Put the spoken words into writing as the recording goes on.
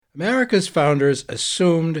America's founders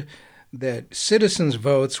assumed that citizens'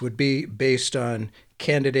 votes would be based on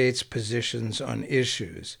candidates' positions on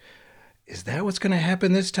issues. Is that what's going to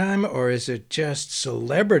happen this time, or is it just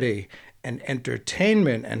celebrity and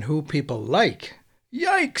entertainment and who people like?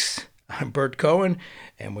 Yikes! I'm Bert Cohen,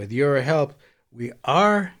 and with your help, we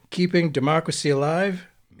are keeping democracy alive,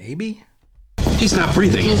 maybe? He's not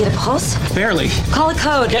breathing. Can you get a pulse? Barely. Call a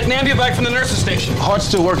code. Get an ambulance back from the nurse's station. Heart's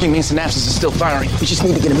still working means synapses are still firing. We just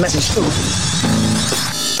need to get a message through.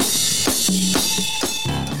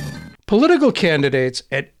 Political candidates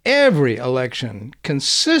at every election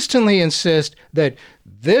consistently insist that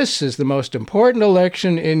this is the most important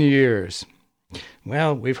election in years.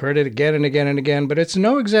 Well, we've heard it again and again and again, but it's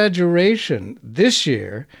no exaggeration this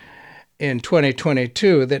year, in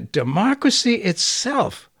 2022, that democracy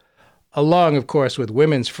itself, along, of course, with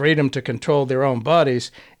women's freedom to control their own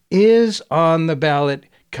bodies, is on the ballot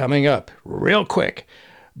coming up real quick.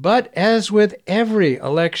 But as with every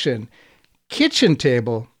election, kitchen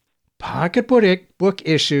table, pocketbook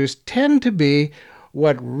issues tend to be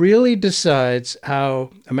what really decides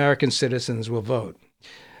how American citizens will vote.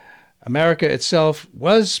 America itself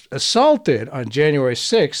was assaulted on January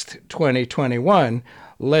 6th, 2021,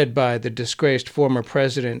 led by the disgraced former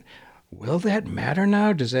president. Will that matter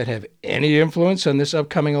now? Does that have any influence on this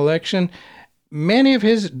upcoming election? Many of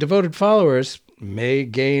his devoted followers may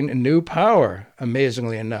gain new power,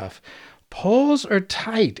 amazingly enough. Polls are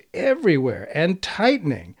tight everywhere and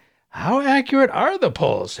tightening. How accurate are the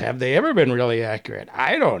polls? Have they ever been really accurate?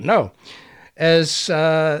 I don't know. As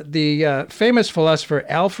the famous philosopher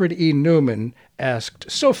Alfred E. Neumann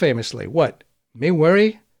asked so famously, what, me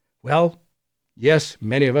worry? Well, yes,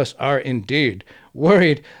 many of us are indeed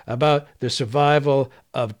worried about the survival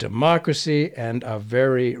of democracy and our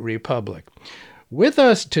very republic. With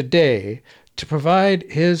us today to provide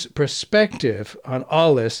his perspective on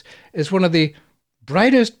all this is one of the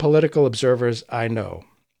brightest political observers I know,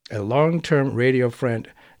 a long-term radio friend,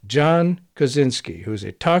 John Kozinski, who's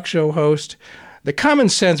a talk show host, the common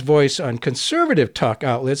sense voice on conservative talk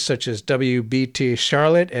outlets such as WBT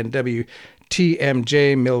Charlotte and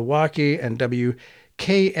WTMJ Milwaukee and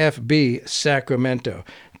WKFB Sacramento.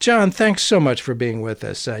 John, thanks so much for being with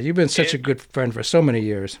us. You've been such a good friend for so many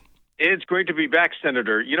years. It's great to be back,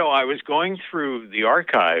 Senator. You know, I was going through the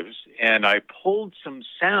archives and I pulled some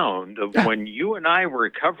sound of when you and I were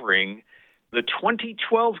covering the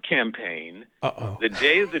 2012 campaign, the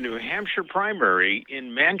day of the New Hampshire primary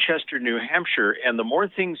in Manchester, New Hampshire, and the more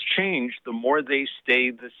things change, the more they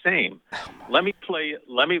stay the same.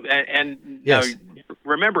 Now,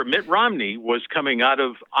 remember, Mitt Romney was coming out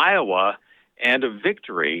of Iowa and a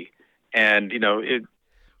victory, and, you know,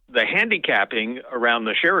 the handicapping around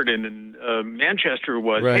the Sheridan in Manchester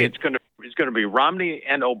was, hey, it's going to be Romney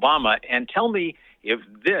and Obama, and tell me if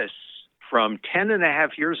this from 10 and a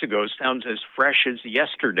half years ago sounds as fresh as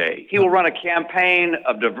yesterday. He will run a campaign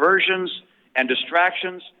of diversions and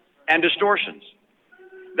distractions and distortions.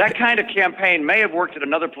 That kind of campaign may have worked at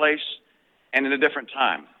another place and in a different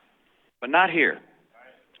time, but not here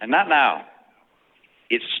and not now.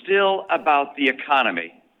 It's still about the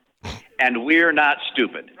economy, and we're not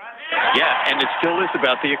stupid. Yeah, and it still is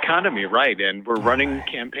about the economy, right? And we're running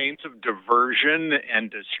campaigns of diversion and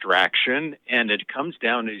distraction, and it comes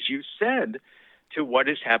down, as you said, to what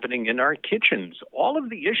is happening in our kitchens. All of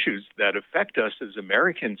the issues that affect us as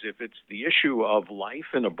Americans, if it's the issue of life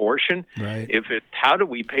and abortion, if it's how do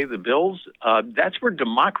we pay the bills, that's where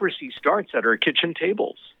democracy starts, at our kitchen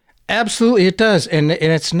tables. Absolutely, it does. And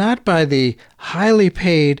it's not by the highly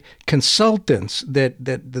paid consultants that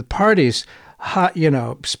the parties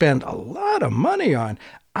spend a lot of money on.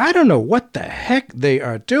 I don't know what the heck they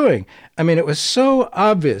are doing. I mean, it was so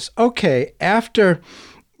obvious. Okay, after,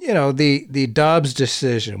 the Dobbs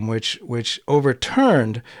decision, which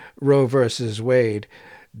overturned Roe versus Wade,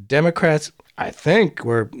 Democrats, I think,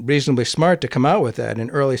 were reasonably smart to come out with that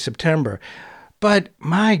in early September. But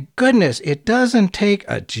my goodness, it doesn't take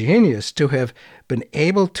a genius to have been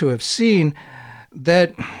able to have seen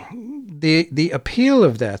that the appeal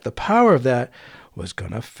of that, the power of that, was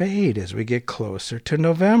going to fade as we get closer to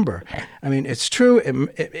November. I mean, it's true,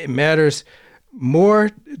 it matters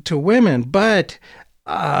more to women, but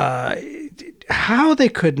how they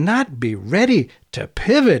could not be ready to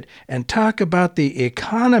pivot and talk about the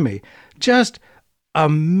economy just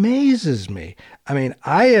amazes me. I mean,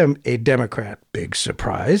 I am a Democrat, big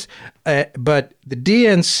surprise, but the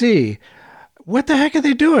DNC, what the heck are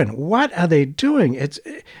they doing? What are they doing?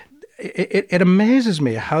 It amazes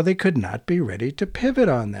me how they could not be ready to pivot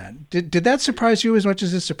on that. Did that surprise you as much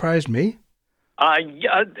as it surprised me?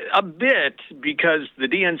 Yeah, a bit, because the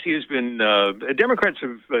DNC has been, Democrats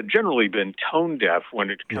have generally been tone deaf when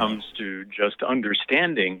it comes to just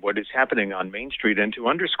understanding what is happening on Main Street. And to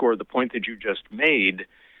underscore the point that you just made,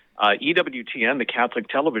 EWTN, the Catholic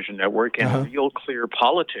Television Network, and Real Clear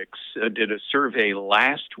Politics did a survey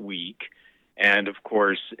last week. And, of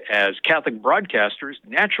course, as Catholic broadcasters,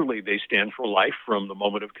 naturally they stand for life from the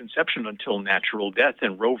moment of conception until natural death.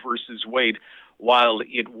 And Roe versus Wade, while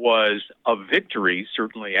it was a victory,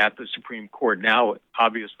 certainly at the Supreme Court, now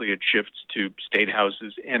obviously it shifts to state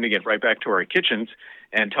houses and again right back to our kitchens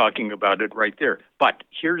and talking about it right there. But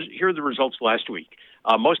here are the results last week.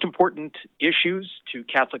 Most important issues to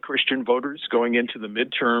Catholic Christian voters going into the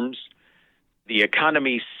midterms: the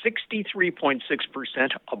economy,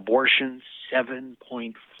 63.6%, abortion,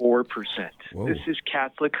 7.4%. This is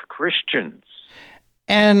Catholic Christians.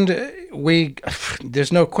 And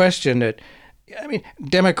there's no question that, I mean,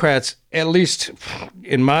 Democrats, at least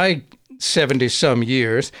in my 70-some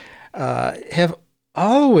years, have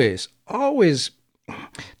always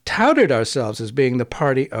touted ourselves as being the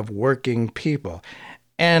party of working people.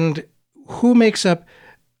 And who makes up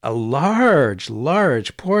a large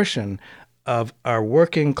portion of our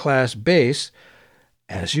working class base?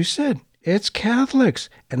 As you said, it's Catholics.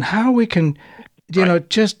 And how we can,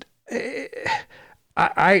 just...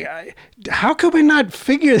 how could we not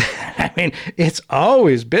figure that? I mean, it's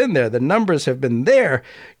always been there. The numbers have been there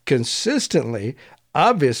consistently,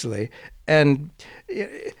 obviously, and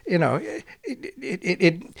you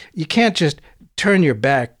can't just turn your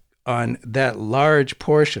back on that large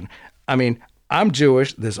portion. I mean, I'm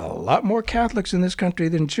Jewish. There's a lot more Catholics in this country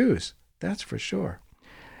than Jews. That's for sure.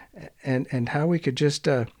 And how we could just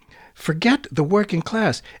forget the working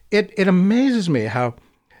class. It amazes me how.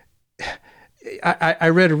 I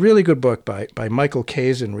read a really good book by Michael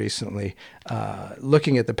Kazin recently,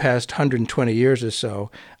 looking at the past 120 years or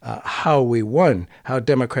so, how we won, how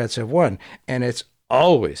Democrats have won. And it's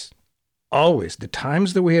always the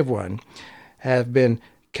times that we have won have been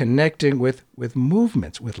connecting with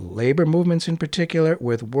movements, with labor movements in particular,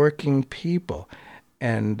 with working people.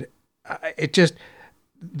 And it just,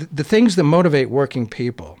 the things that motivate working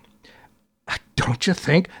people, don't you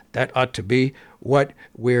think that ought to be what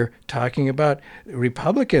we're talking about?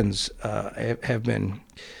 Republicans have been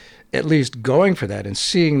at least going for that and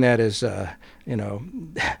seeing that as,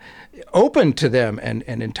 open to them and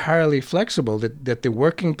entirely flexible, that the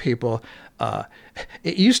working people,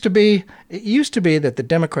 it used to be that the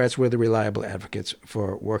Democrats were the reliable advocates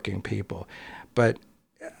for working people. But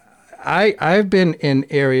I've been in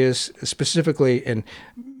areas, specifically in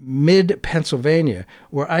mid-Pennsylvania,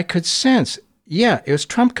 where I could sense, it was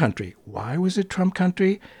Trump country. Why was it Trump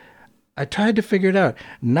country? I tried to figure it out.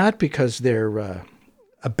 Not because they're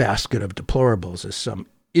a basket of deplorables, as some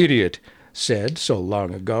idiot said so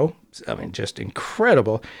long ago. I mean, just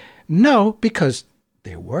incredible. No, because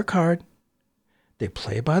they work hard, they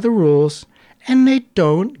play by the rules, and they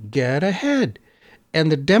don't get ahead. And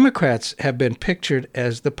the Democrats have been pictured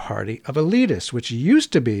as the party of elitists, which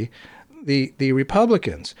used to be the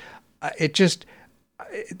Republicans. The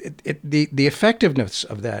effectiveness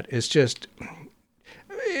of that is just,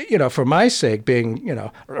 for my sake, being,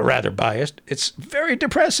 rather biased, it's very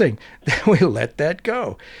depressing that we let that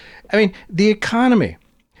go. I mean, the economy,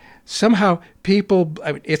 somehow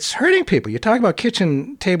it's hurting people. You talk about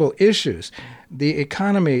kitchen table issues. The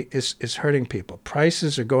economy is hurting people.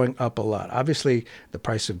 Prices are going up a lot. Obviously, the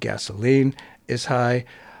price of gasoline is high.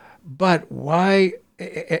 But why?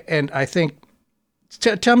 And I think,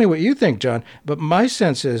 tell me what you think, John, but my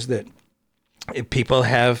sense is that people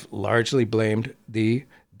have largely blamed the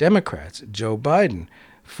Democrats, Joe Biden,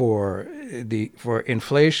 for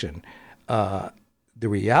inflation. The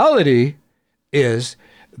reality is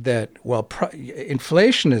that,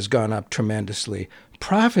 inflation has gone up tremendously.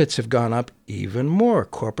 Profits have gone up even more.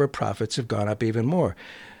 Corporate profits have gone up even more.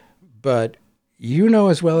 But you know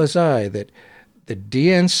as well as I that the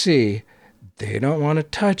DNC, they don't want to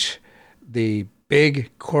touch the big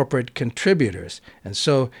corporate contributors. And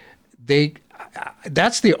so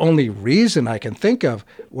that's the only reason I can think of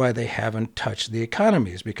why they haven't touched the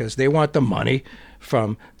economy, is because they want the money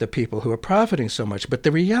from the people who are profiting so much. But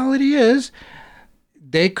the reality is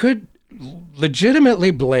they could legitimately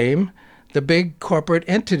blame the big corporate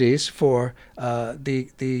entities for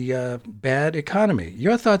the bad economy.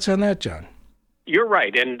 Your thoughts on that, John? You're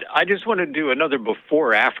right, and I just want to do another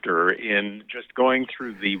before-after in just going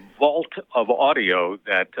through the vault of audio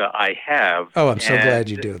that I have. Oh, I'm so glad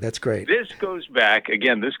you do. That's great. This goes back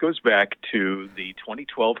to the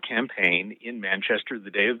 2012 campaign in Manchester, the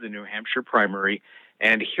day of the New Hampshire primary,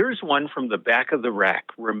 and here's one from the back of the rack.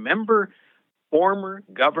 Remember former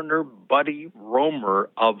Governor Buddy Roemer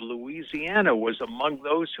of Louisiana was among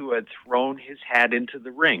those who had thrown his hat into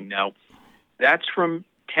the ring. Now, that's from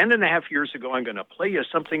 10 and a half years ago. I'm going to play you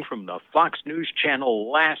something from the Fox News Channel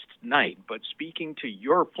last night. But speaking to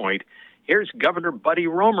your point, here's Governor Buddy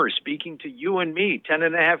Roemer speaking to you and me 10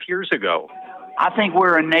 and a half years ago. I think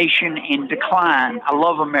we're a nation in decline. I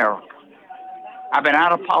love America. I've been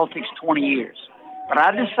out of politics 20 years. But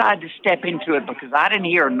I decided to step into it because I didn't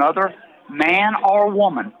hear another man or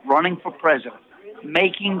woman running for president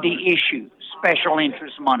making the issue special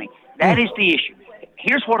interest money. That is the issue.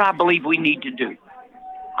 Here's what I believe we need to do.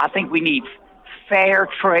 I think we need fair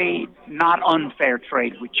trade, not unfair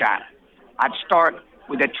trade with China. I'd start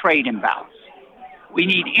with a trade imbalance. We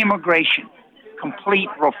need immigration, complete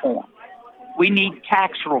reform. We need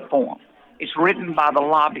tax reform. It's written by the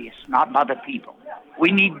lobbyists, not by the people.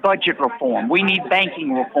 We need budget reform. We need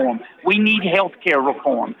banking reform. We need health care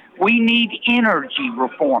reform. We need energy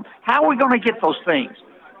reform. How are we going to get those things?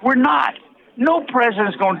 We're not. No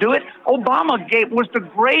president's going to do it. Obama was the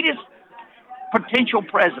greatest potential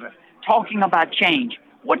president talking about change.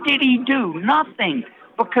 What did he do? Nothing,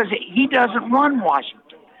 because he doesn't run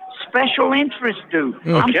Washington. Special interests do.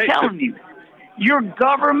 Okay. I'm telling you, your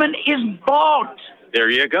government is bought. There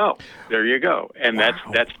you go. There you go. And wow.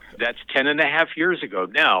 that's 10 and a half years ago.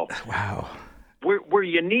 Now, wow. Where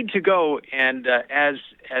you need to go, and as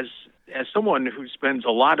someone who spends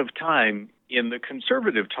a lot of time in the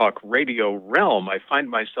conservative talk radio realm, I find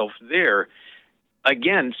myself there.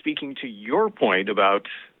 Again, speaking to your point about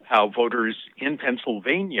how voters in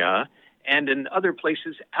Pennsylvania and in other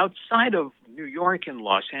places outside of New York and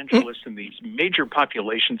Los Angeles and these major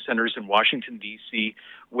population centers in Washington, D.C.,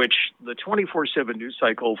 which the 24/7 news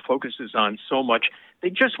cycle focuses on so much, they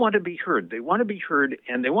just want to be heard. They want to be heard,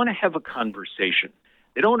 and they want to have a conversation.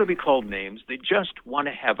 They don't want to be called names. They just want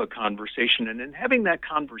to have a conversation. And in having that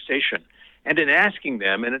conversation and in asking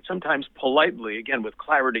them, and it's sometimes politely, again, with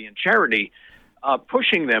clarity and charity,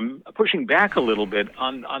 pushing back a little bit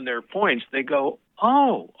on their points, they go,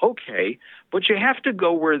 oh, okay, but you have to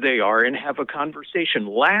go where they are and have a conversation.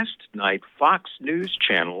 Last night, Fox News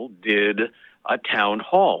Channel did a town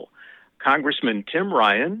hall. Congressman Tim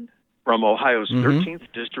Ryan from Ohio's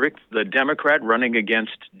 13th District, the Democrat running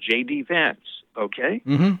against J.D. Vance, okay?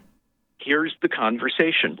 Mm-hmm. Here's the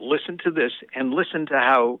conversation. Listen to this and listen to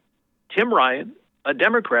how Tim Ryan, a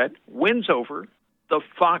Democrat, wins over the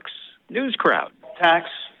Fox News crowd. Tax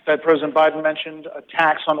that President Biden mentioned, a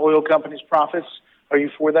tax on oil companies' profits. Are you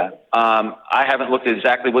for that? I haven't looked at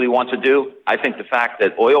exactly what he wants to do. I think the fact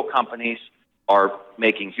that oil companies are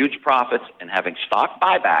making huge profits and having stock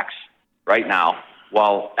buybacks right now,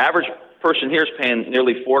 while average person here is paying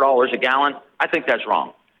nearly $4 a gallon, I think that's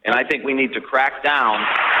wrong. And I think we need to crack down.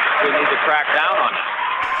 We need to crack down on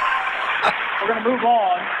it. We're going to move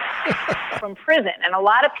on. From prison, and a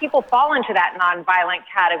lot of people fall into that nonviolent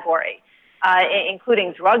category,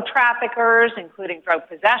 including drug traffickers, including drug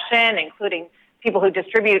possession, including people who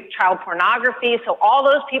distribute child pornography. So all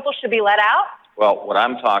those people should be let out? Well, what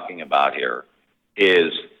I'm talking about here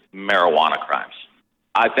is marijuana crimes.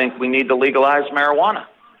 I think we need to legalize marijuana.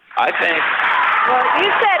 I think... Well,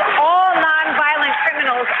 you said all nonviolent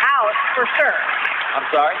criminals out, for sure. I'm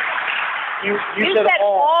sorry? You said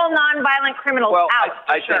all nonviolent criminals out.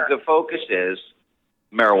 I think the focus is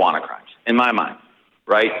marijuana crimes, in my mind,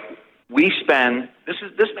 right? We spend,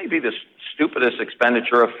 this may be the stupidest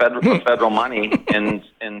expenditure of federal money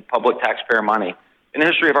in public taxpayer money in the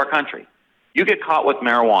history of our country. You get caught with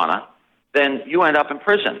marijuana, then you end up in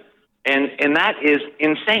prison. And that is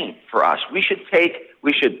insane for us. We should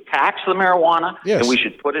tax the marijuana, yes, and we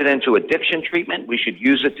should put it into addiction treatment. We should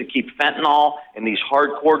use it to keep fentanyl and these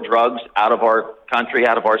hardcore drugs out of our country,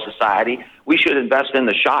 out of our society. We should invest in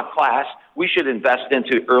the shot class. We should invest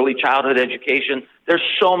into early childhood education. There's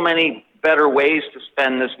so many better ways to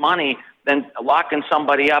spend this money than locking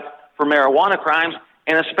somebody up for marijuana crimes,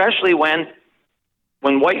 and especially when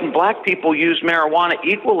white and black people use marijuana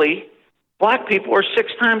equally, black people are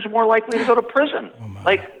 6 times more likely to go to prison.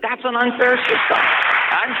 That's an unfair system.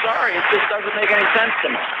 I'm sorry, it just doesn't make any sense to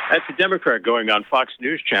me. That's a Democrat going on Fox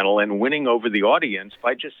News Channel and winning over the audience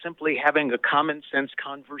by just simply having a common sense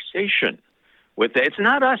conversation with it. It's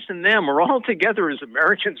not us and them. We're all together as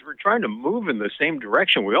Americans. We're trying to move in the same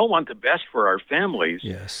direction. We all want the best for our families.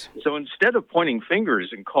 Yes. So instead of pointing fingers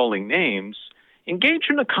and calling names, engage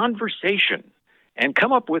in a conversation and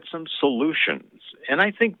come up with some solutions. And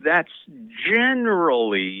I think that's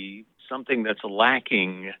generally something that's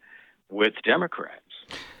lacking with Democrats.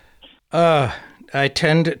 I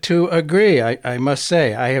tend to agree. I must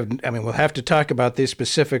say, we'll have to talk about these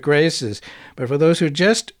specific races, but for those who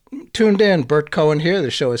just tuned in, Bert Cohen here.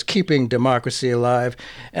 The show is Keeping Democracy Alive,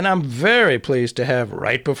 and I'm very pleased to have,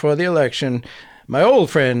 right before the election, my old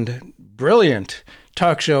friend, brilliant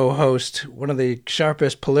talk show host, one of the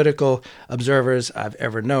sharpest political observers I've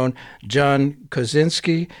ever known, John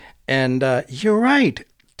Kozinski. And you're right,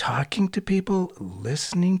 talking to people,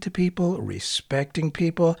 listening to people, respecting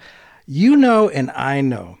people. You know and I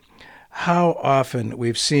know how often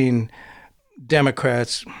we've seen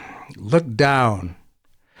Democrats look down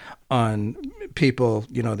on people,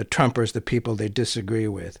 the Trumpers, the people they disagree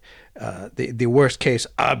with. The worst case,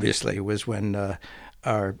 obviously, was when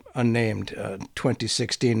our unnamed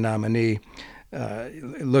 2016 nominee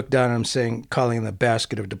looked down on him, calling him the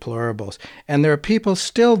basket of deplorables. And there are people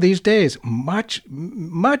still these days, much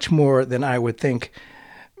more than I would think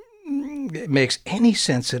it makes any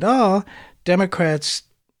sense at all, Democrats,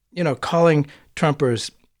 calling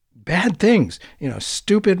Trumpers bad things,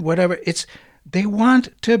 stupid, whatever. They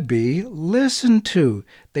want to be listened to.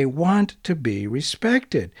 They want to be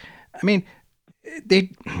respected. I mean,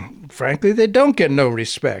 frankly, they don't get no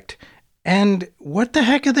respect. And what the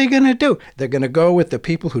heck are they going to do? They're going to go with the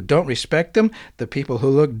people who don't respect them, the people who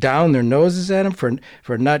look down their noses at them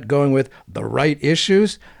for not going with the right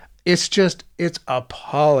issues. It's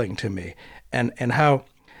appalling to me. And how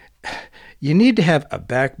you need to have a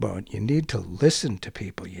backbone. You need to listen to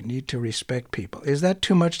people. You need to respect people. Is that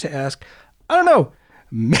too much to ask? I don't know.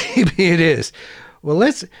 Maybe it is.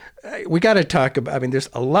 Well, we got to talk about, there's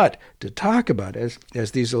a lot to talk about as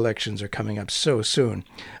these elections are coming up so soon.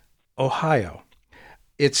 Ohio,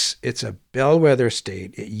 it's a bellwether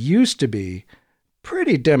state. It used to be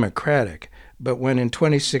pretty Democratic, but when in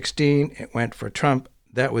 2016 it went for Trump,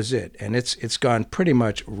 that was it. And it's gone pretty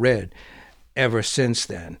much red ever since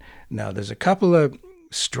then. Now, there's a couple of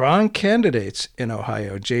strong candidates in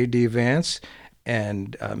Ohio, J.D. Vance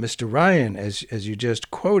and Mr. Ryan, as you just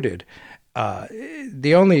quoted.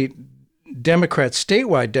 The only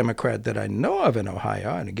statewide Democrat that I know of in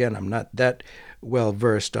Ohio, and again, I'm not that well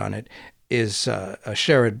versed on it, is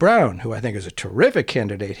Sherrod Brown, who I think is a terrific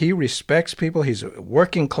candidate. He respects people. He's a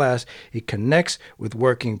working class. He connects with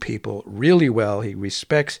working people really well. He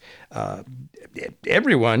respects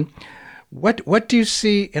everyone. What do you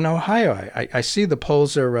see in Ohio? I see the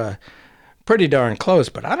polls are pretty darn close,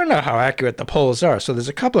 but I don't know how accurate the polls are. So there's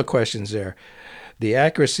a couple of questions there. The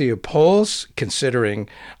accuracy of polls, considering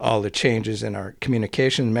all the changes in our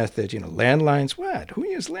communication methods, landlines, what? Who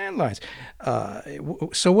uses landlines?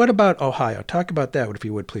 So what about Ohio? Talk about that, if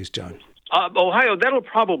you would, please, John. Ohio, that'll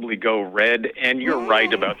probably go red, and you're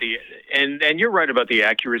right about you're right about the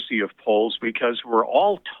accuracy of polls, because we're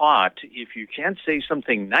all taught if you can't say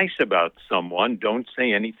something nice about someone, don't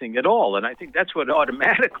say anything at all. And I think that's what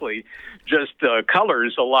automatically just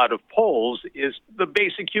colors a lot of polls, is the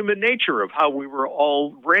basic human nature of how we were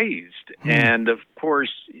all raised. And of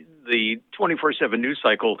course, the 24/7 news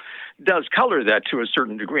cycle does color that to a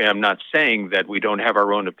certain degree. I'm not saying that we don't have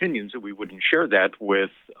our own opinions, that we wouldn't share that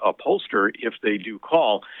with a pollster if they do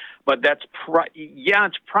call. But that's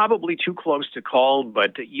it's probably too close to call,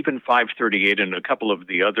 but even 538 and a couple of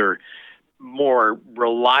the other more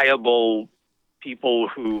reliable people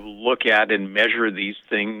who look at and measure these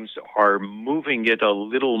things are moving it a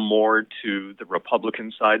little more to the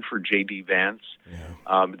Republican side for J.D. Vance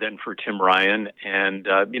than for Tim Ryan. And,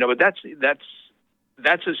 but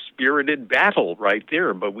that's a spirited battle right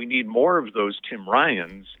there. But we need more of those Tim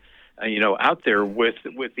Ryans, out there with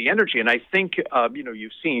the energy. And I think,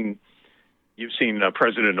 you've seen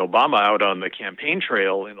President Obama out on the campaign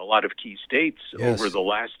trail in a lot of key states over the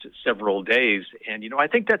last several days. And, I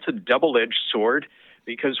think that's a double-edged sword,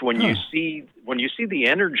 because when you see the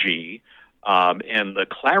energy and the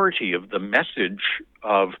clarity of the message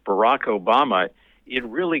of Barack Obama, it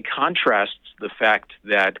really contrasts the fact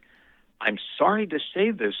that, I'm sorry to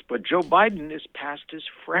say this, but Joe Biden is past his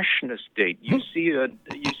freshness date. You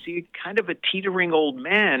see kind of a teetering old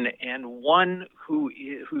man, and one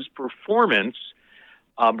whose performance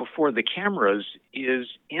before the cameras is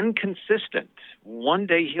inconsistent. One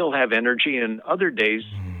day he'll have energy, and other days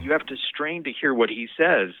you have to strain to hear what he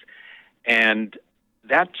says. And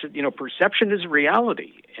that's, perception is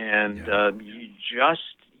reality, and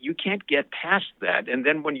you can't get past that. And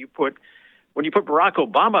then when you put Barack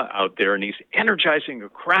Obama out there and he's energizing a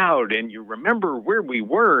crowd, and you remember where we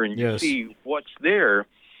were and you see what's there,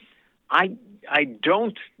 I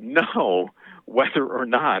don't know whether or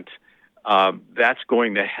not that's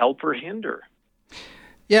going to help or hinder.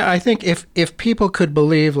 Yeah, I think if people could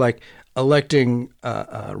believe, like, electing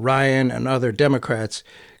Ryan and other Democrats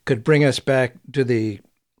could bring us back to the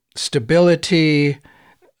stability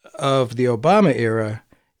of the Obama era,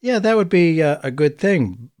 yeah, that would be a good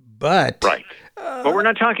thing. But right. But we're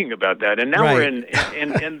not talking about that. And now we're in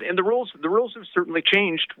the rules. The rules have certainly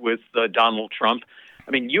changed with Donald Trump.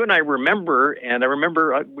 I mean, you and I remember, and I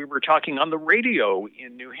remember we were talking on the radio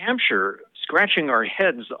in New Hampshire, scratching our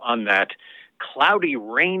heads on that cloudy,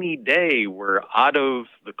 rainy day where out of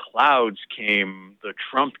the clouds came the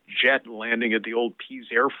Trump jet landing at the old Pease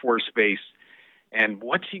Air Force Base. And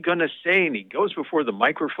what's he going to say? And he goes before the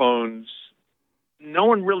microphones. No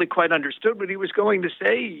one really quite understood what he was going to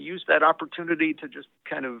say. He used that opportunity to just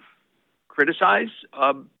kind of criticize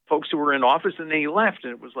folks who were in office, and then he left.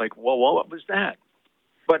 And it was like, whoa, what was that?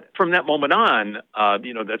 But from that moment on,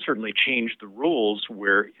 that certainly changed the rules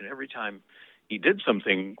where every time he did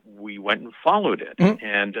something, we went and followed it. Mm-hmm.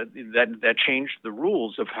 And that changed the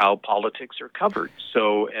rules of how politics are covered.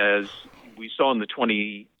 So as we saw in the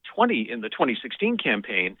 2016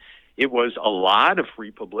 campaign, it was a lot of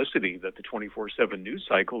free publicity that the 24/7 news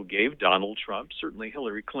cycle gave Donald Trump, certainly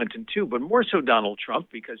Hillary Clinton too, but more so Donald Trump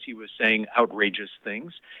because he was saying outrageous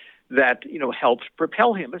things that, helped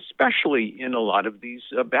propel him, especially in a lot of these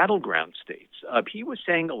battleground states. He was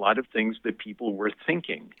saying a lot of things that people were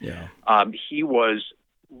thinking. Yeah. He was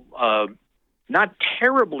not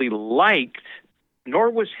terribly liked, nor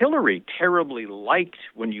was Hillary terribly liked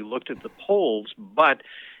when you looked at the polls, but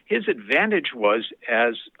his advantage was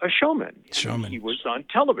as a showman. He was on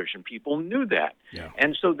television. People knew that. Yeah.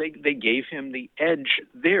 And so they gave him the edge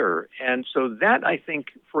there. And so that, I think,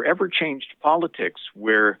 forever changed politics,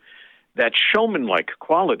 where that showman-like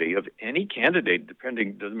quality of any candidate,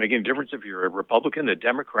 doesn't make any difference if you're a Republican, a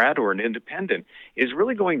Democrat, or an independent, is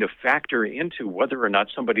really going to factor into whether or not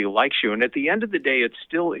somebody likes you. And at the end of the day, it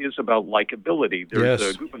still is about likability. There's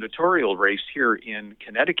a gubernatorial race here in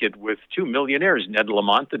Connecticut with two millionaires, Ned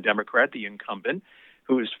Lamont, the Democrat, the incumbent,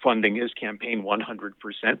 who is funding his campaign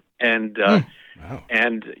 100%, and Mr.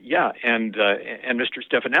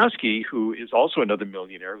 Stefanowski, who is also another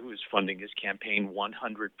millionaire, who is funding his campaign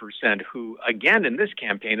 100%. Who, again, in this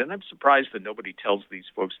campaign, and I'm surprised that nobody tells these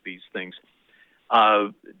folks these things.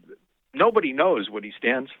 Nobody knows what he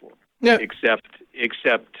stands for, except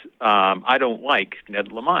I don't like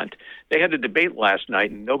Ned Lamont. They had a debate last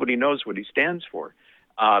night, and nobody knows what he stands for.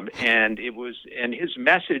 And his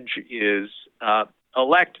message is,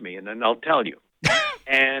 elect me, and then I'll tell you.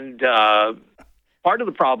 And part of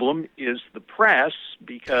the problem is the press,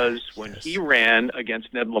 because when he ran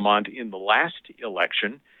against Ned Lamont in the last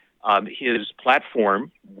election, his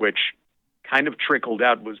platform, which kind of trickled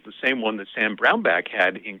out, was the same one that Sam Brownback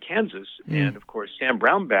had in Kansas. And, of course, Sam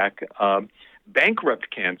Brownback bankrupted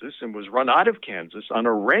Kansas and was run out of Kansas on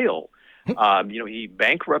a rail. He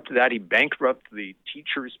bankrupted that. He bankrupted the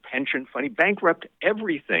teachers' pension fund. He bankrupted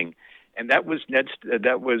everything. And that was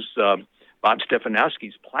Bob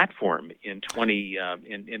Stefanowski's platform in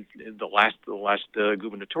the last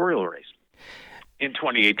gubernatorial race in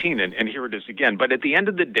 2018, and here it is again. But at the end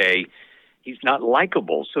of the day, he's not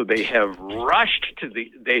likable. So they have rushed to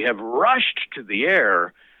the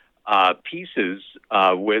air pieces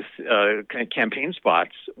with campaign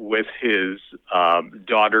spots with his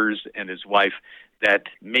daughters and his wife that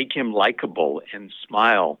make him likable and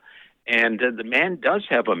smile. And the man does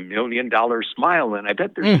have $1 million smile, and I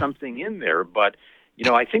bet there's something in there. But,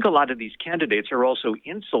 I think a lot of these candidates are also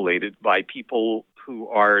insulated by people who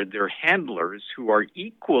are their handlers, who are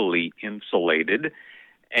equally insulated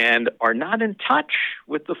and are not in touch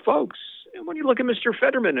with the folks. And when you look at Mr.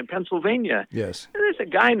 Fetterman in Pennsylvania, yes, there's a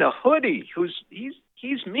guy in a hoodie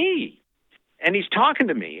he's me. And he's talking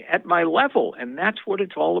to me at my level, and that's what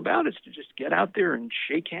it's all about, is to just get out there and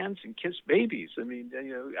shake hands and kiss babies. I mean,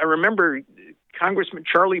 I remember Congressman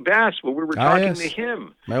Charlie Bass, when we were talking to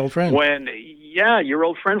him. My old friend. Your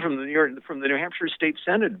old friend from the New Hampshire State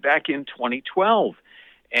Senate back in 2012.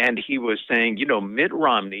 And he was saying, Mitt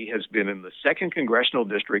Romney has been in the 2nd Congressional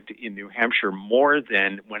District in New Hampshire more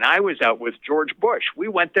than when I was out with George Bush. We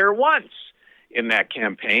went there once in that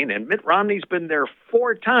campaign, and Mitt Romney's been there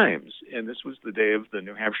 4 times, and this was the day of the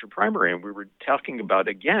New Hampshire primary, and we were talking about,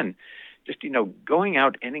 again, just, going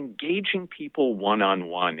out and engaging people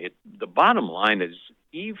one-on-one. The bottom line is,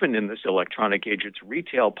 even in this electronic age, it's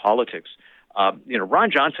retail politics.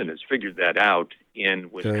 Ron Johnson has figured that out in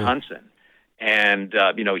Wisconsin. And,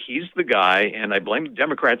 he's the guy, and I blame the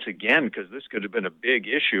Democrats again because this could have been a big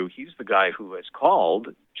issue. He's the guy who has called,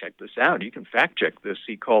 check this out, you can fact check this,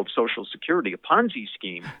 he called Social Security a Ponzi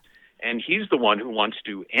scheme, and he's the one who wants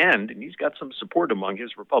to end, and he's got some support among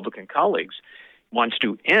his Republican colleagues, wants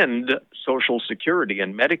to end Social Security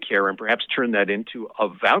and Medicare and perhaps turn that into a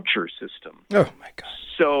voucher system. Oh, my God.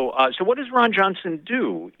 So what does Ron Johnson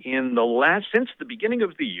do since the beginning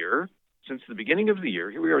of the year? Since the beginning of the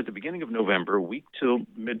year, here we are at the beginning of November, a week till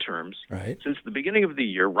midterms. Right. Since the beginning of the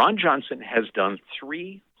year, Ron Johnson has done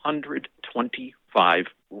 325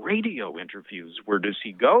 radio interviews. Where does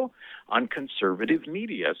he go? On conservative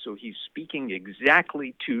media. So he's speaking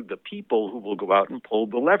exactly to the people who will go out and pull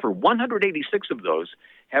the lever. 186 of those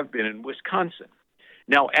have been in Wisconsin.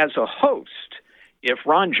 Now, as a host, if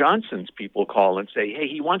Ron Johnson's people call and say, hey,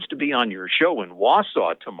 he wants to be on your show in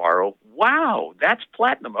Wausau tomorrow, wow, that's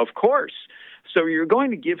platinum, of course. So you're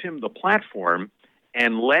going to give him the platform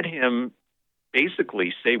and let him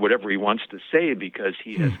basically say whatever he wants to say because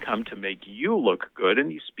he has come to make you look good,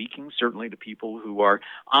 and he's speaking certainly to people who are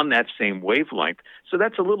on that same wavelength. So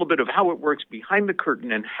that's a little bit of how it works behind the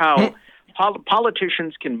curtain and how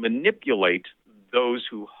politicians can manipulate those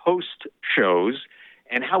who host shows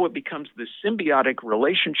and how it becomes this symbiotic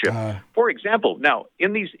relationship. For example, now,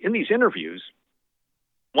 in these interviews,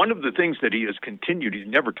 one of the things that he has continued, he's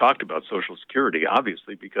never talked about Social Security,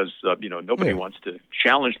 obviously, because nobody wants to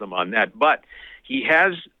challenge them on that. But he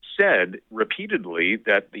has said repeatedly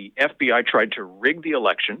that the FBI tried to rig the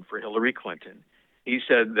election for Hillary Clinton. He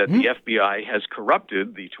said that the FBI has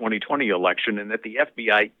corrupted the 2020 election and that the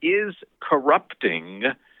FBI is corrupting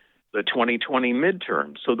the 2020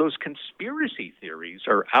 midterm. So those conspiracy theories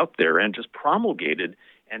are out there and just promulgated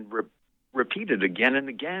and repeated again and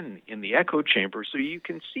again in the echo chamber. So you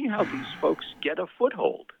can see how these folks get a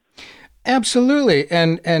foothold. Absolutely.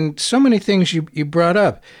 And so many things you brought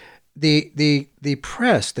up. The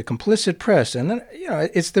press, the complicit press, and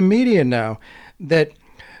it's the media now that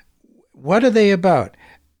what are they about?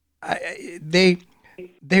 They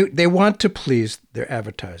want to please their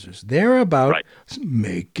advertisers. They're about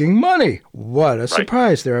making money. What a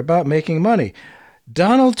surprise. They're about making money.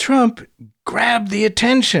 Donald Trump grabbed the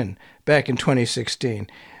attention back in 2016.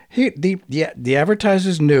 The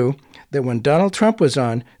advertisers knew that when Donald Trump was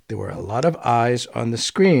on, there were a lot of eyes on the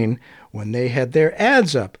screen when they had their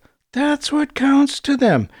ads up. That's what counts to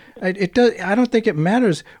them. I don't think it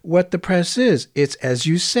matters what the press is. It's, as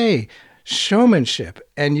you say, showmanship.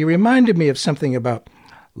 And you reminded me of something about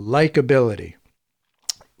likability.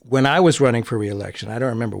 When I was running for re-election, I don't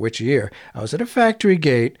remember which year, I was at a factory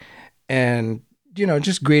gate and,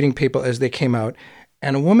 just greeting people as they came out.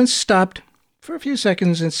 And a woman stopped for a few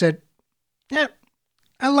seconds and said, yeah,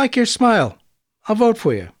 I like your smile. I'll vote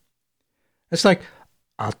for you. It's like,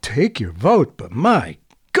 I'll take your vote, but my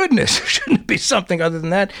goodness, shouldn't it be something other than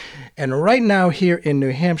that? And right now here in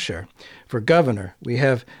New Hampshire, for governor, we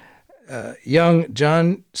have young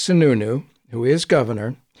John Sununu, who is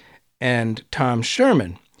governor, and Tom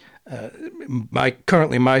Sherman,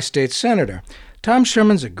 currently my state senator. Tom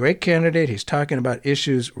Sherman's a great candidate. He's talking about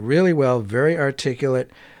issues really well, very articulate.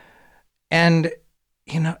 And,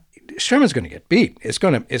 Sherman's going to get beat. It's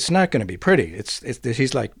not going to be pretty.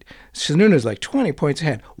 Sununu's like 20 points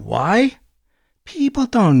ahead. Why? People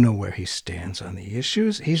don't know where he stands on the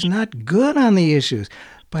issues. He's not good on the issues,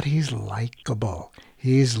 but he's likable.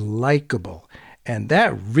 And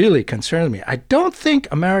that really concerns me. I don't think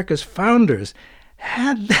America's founders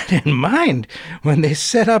had that in mind when they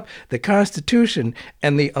set up the Constitution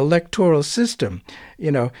and the electoral system,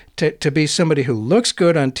 to be somebody who looks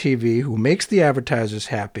good on TV, who makes the advertisers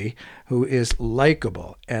happy, who is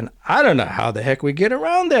likable. And I don't know how the heck we get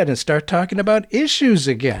around that and start talking about issues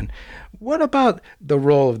again. What about the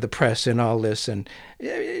role of the press in all this? And,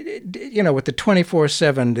 with the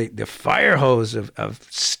 24/7, the fire hose of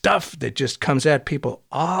stuff that just comes at people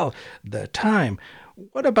all the time.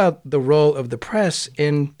 What about the role of the press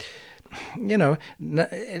in having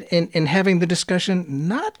the discussion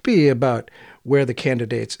not be about where the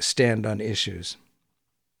candidates stand on issues?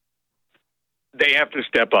 They have to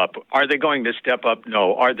step up. Are they going to step up?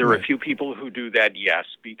 No. Are there a few people who do that? Yes,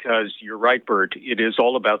 because you're right, Bert. It is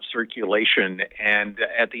all about circulation. And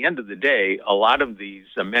at the end of the day, a lot of these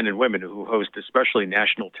men and women who host especially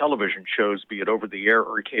national television shows, be it over the air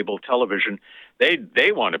or cable television,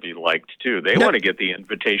 they want to be liked, too. They want to get the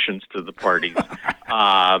invitations to the parties.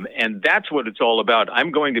 And that's what it's all about.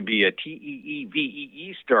 I'm going to be a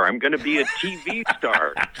TEEVEE star. I'm going to be a TV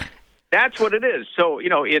star. That's what it is. So,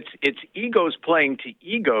 it's egos playing to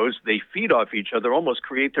egos. They feed off each other, almost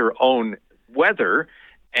create their own weather.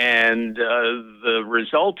 And the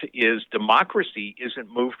result is democracy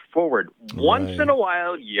isn't moved forward. Right. Once in a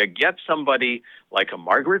while, you get somebody like a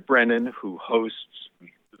Margaret Brennan who hosts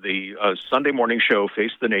the Sunday morning show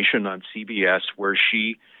Face the Nation on CBS, where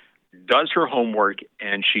she does her homework,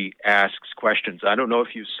 and she asks questions. I don't know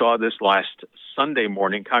if you saw this last Sunday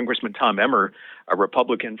morning. Congressman Tom Emmer, a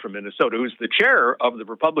Republican from Minnesota, who's the chair of the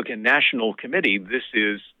Republican National Committee, this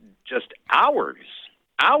is just hours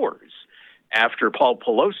after Paul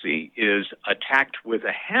Pelosi is attacked with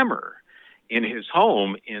a hammer in his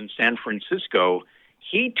home in San Francisco.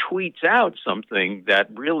 He tweets out something that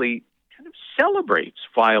really kind of celebrates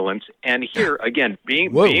violence. And here, again,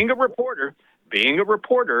 being a reporter,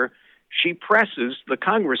 she presses the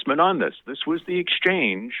congressman on this. This was the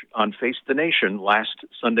exchange on Face the Nation last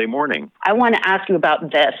Sunday morning. I want to ask you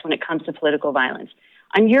about this when it comes to political violence.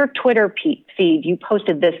 On your Twitter feed, you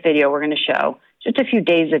posted this video we're going to show just a few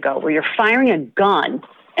days ago where you're firing a gun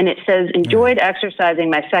and it says, enjoyed exercising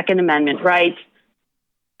my Second Amendment rights,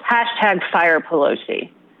 #fire Pelosi.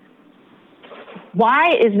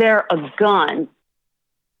 Why is there a gun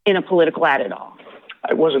in a political ad at all?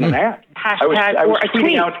 It wasn't an ad. I was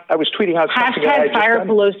tweeting out something that I just #fire done.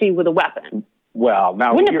 Pelosi with a weapon. Well,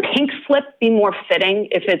 now wouldn't a pink slip be more fitting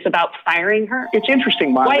if it's about firing her? It's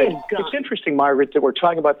interesting, Margaret. That we're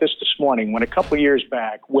talking about this morning. When a couple of years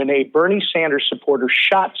back, when a Bernie Sanders supporter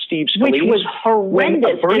shot Steve Scalise, which was horrendous,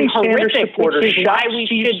 when a Bernie Sanders supporter shot Steve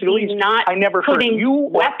Scalise, I never heard you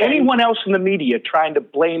or anyone else in the media trying to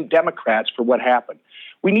blame Democrats for what happened.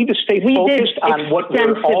 We need to stay focused on what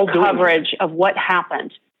we're all doing. Coverage of what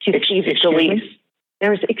happened to Steve Scalise.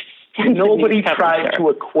 There was extensive Nobody tried to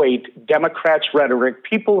equate Democrats' rhetoric.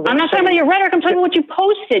 I'm not talking about your rhetoric. I'm talking about what you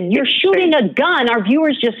posted. You're shooting a gun. Our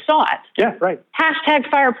viewers just saw it. Yeah, right.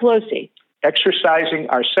 #fire Pelosi. Exercising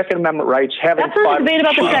our Second Amendment rights. That's not a debate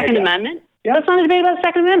about the Second Amendment. Yeah. That's not a debate about the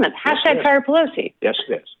Second Amendment. #fire Pelosi. Yes,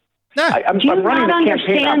 it is. Do you not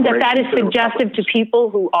understand that is suggestive to people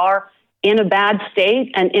who are in a bad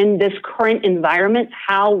state and in this current environment,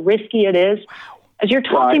 how risky it is? Wow. As you're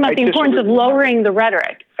talking about the importance of lowering the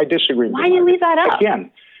rhetoric. I disagree with you. Why do you leave that up?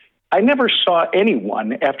 Again, I never saw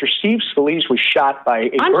anyone after Steve Scalise was shot by a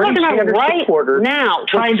Bernie Sanders supporter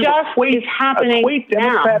trying to equate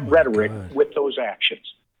Democrat rhetoric with those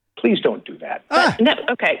actions. Please don't do that.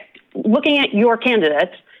 Okay. Looking at your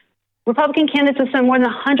candidates, Republican candidates have spent more than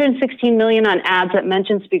 $116 million on ads that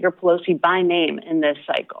mention Speaker Pelosi by name in this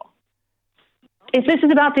cycle. If this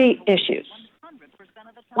is about the issues,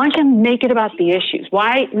 why don't you make it about the issues?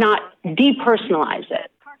 Why not depersonalize it?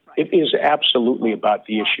 It is absolutely about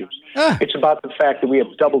the issues. It's about the fact that we have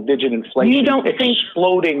double-digit inflation,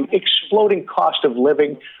 exploding cost of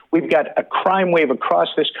living. We've got a crime wave across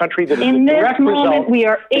this country that is in the this direct moment, result. We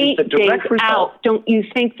are 8 days out. Don't you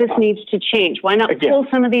think this needs to change? Why not pull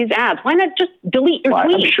some of these ads? Why not just delete your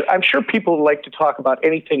tweets? I'm sure people like to talk about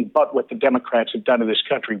anything but what the Democrats have done to this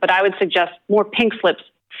country. But I would suggest more pink slips,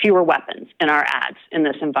 fewer weapons in our ads in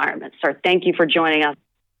this environment. Sir, thank you for joining us.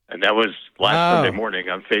 And that was last Sunday morning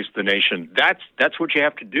on Face the Nation. That's what you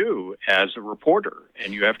have to do as a reporter,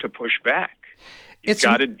 and you have to push back.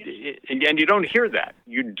 And you don't hear that.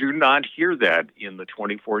 You do not hear that in the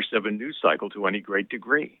 24/7 news cycle to any great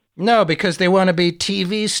degree. No, because they want to be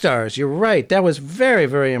TV stars. You're right. That was very,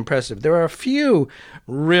 very impressive. There are a few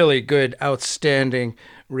really good, outstanding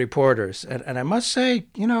reporters. And I must say,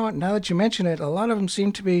 now that you mention it, a lot of them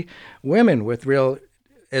seem to be women with real,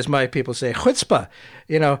 as my people say, chutzpah,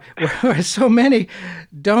 where so many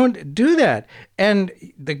don't do that. And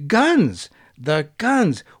the guns,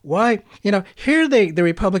 why, here the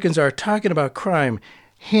Republicans are talking about crime,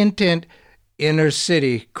 hint, inner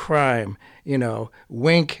city crime,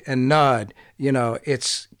 wink and nod,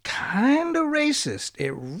 it's kind of racist.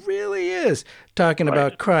 It really is talking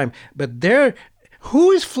about crime. But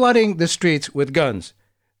who is flooding the streets with guns?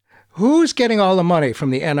 Who's getting all the money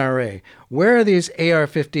from the NRA? Where are these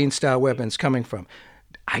AR-15 style weapons coming from?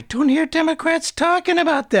 I don't hear Democrats talking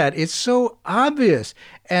about that. It's so obvious,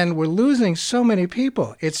 and we're losing so many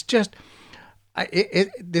people. It's just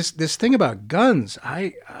this thing about guns.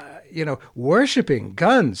 Worshiping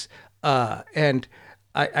guns. And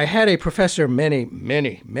I had a professor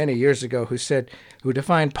many years ago who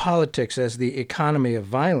defined politics as the economy of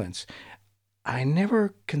violence. I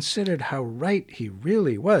never considered how right he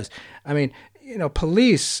really was. I mean,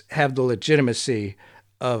 police have the legitimacy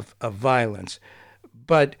of violence,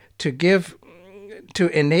 but to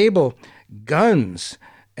enable guns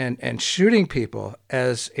and shooting people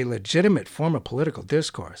as a legitimate form of political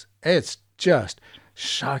discourse, it's just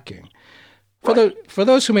shocking. For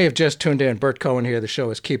those who may have just tuned in, Bert Cohen here. The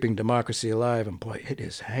show is Keeping Democracy Alive, and boy, it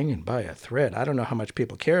is hanging by a thread. I don't know how much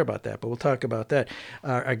people care about that, but we'll talk about that.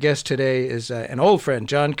 Our guest today is an old friend,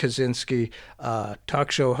 John Kaczynski,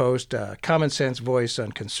 talk show host, common sense voice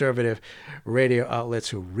on conservative radio outlets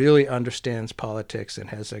who really understands politics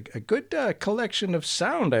and has a good collection of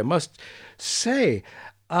sound, I must say.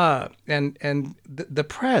 And the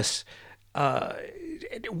press,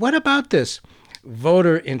 what about this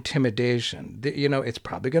voter intimidation? It's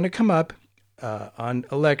probably going to come up on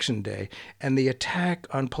Election Day, and the attack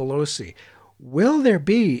on Pelosi. Will there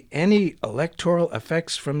be any electoral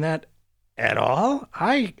effects from that at all?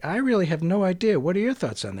 I really have no idea. What are your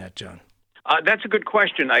thoughts on that, John? That's a good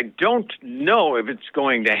question. I don't know if it's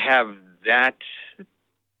going to have that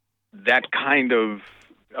kind of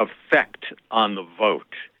effect on the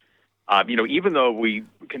vote. Even though we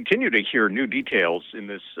continue to hear new details in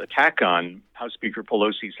this attack on House Speaker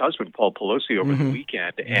Pelosi's husband, Paul Pelosi, over the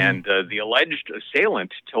weekend, and the alleged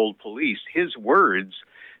assailant told police his words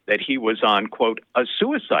that he was on, quote, a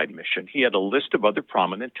suicide mission. He had a list of other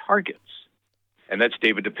prominent targets. And that's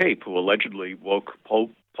David DePape, who allegedly woke Paul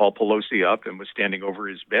Pelosi up and was standing over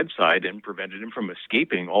his bedside and prevented him from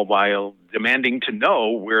escaping, all while demanding to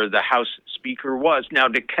know where the House Speaker was. Now,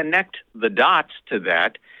 to connect the dots to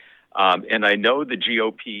that, and I know the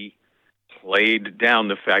GOP played down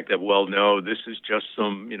the fact that, well, no, this is just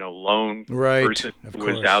some, lone person who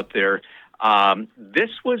was out there. This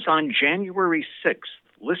was on January 6th.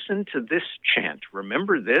 Listen to this chant.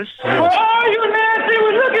 Remember this? Where are you, Nancy?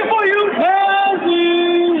 We're looking for you,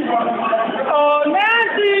 Nancy. Oh,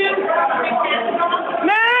 Nancy.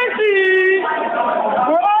 Nancy.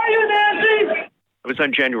 Where are you, Nancy? It was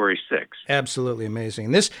on January 6th. Absolutely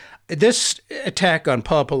amazing. This attack on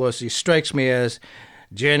Paul Pelosi strikes me as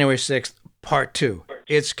January 6th, Part 2.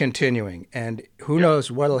 It's continuing, and who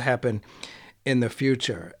knows what will happen in the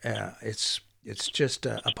future. It's just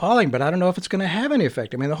appalling, but I don't know if it's going to have any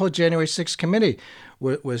effect. I mean, the whole January 6th committee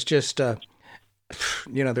was just, the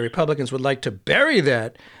Republicans would like to bury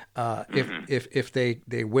that if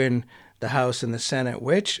they win the House and the Senate,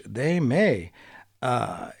 which they may.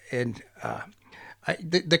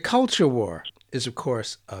 The culture war is, of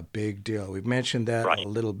course, a big deal. We've mentioned that a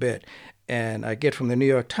little bit. And I get from the New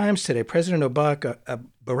York Times today, President Barack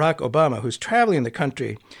Obama, who's traveling the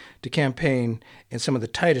country to campaign in some of the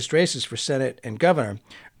tightest races for Senate and governor,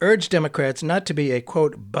 urged Democrats not to be a,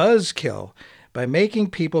 quote, buzzkill by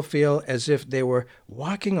making people feel as if they were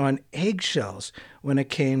walking on eggshells when it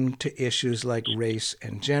came to issues like race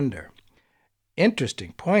and gender.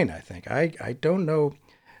 Interesting point, I think. I don't know.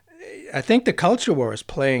 I think the culture war is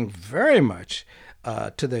playing very much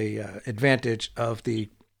to the advantage of the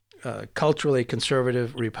culturally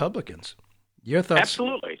conservative Republicans. Your thoughts?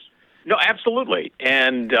 Absolutely. No, absolutely.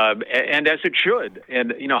 And as it should.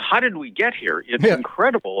 And, how did we get here? It's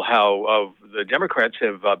incredible how the Democrats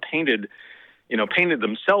have painted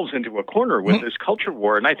themselves into a corner with this culture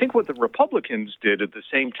war. And I think what the Republicans did at the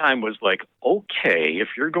same time was like, okay, if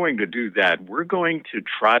you're going to do that, we're going to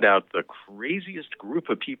trot out the craziest group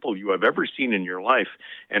of people you have ever seen in your life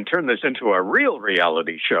and turn this into a real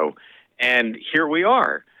reality show. And here we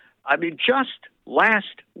are. I mean, just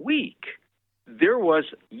last week, there was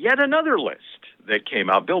yet another list that came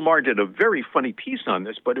out. Bill Maher did a very funny piece on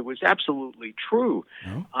this, but it was absolutely true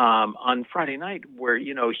on Friday night where,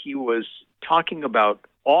 he was talking about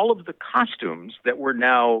all of the costumes that were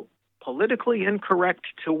now politically incorrect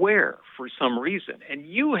to wear for some reason. And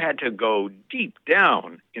you had to go deep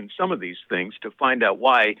down in some of these things to find out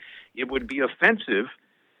why it would be offensive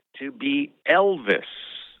to be Elvis.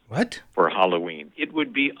 What? For Halloween. It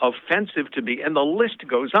would be offensive to be, and the list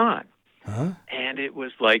goes on. Huh? And it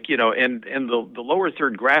was like, and the lower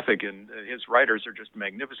third graphic, and his writers are just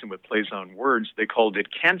magnificent with plays on words. They called it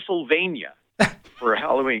Cancelvania for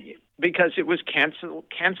Halloween because it was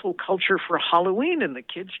cancel culture for Halloween, and the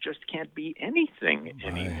kids just can't be anything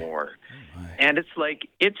anymore. And it's like,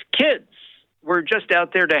 it's kids. We're just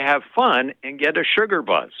out there to have fun and get a sugar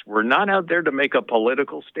buzz. We're not out there to make a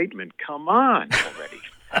political statement. Come on already.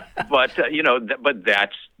 But but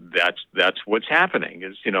that's what's happening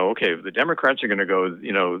is okay, if the Democrats are going to go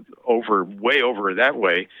way over that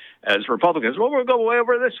way as Republicans, well, we'll go way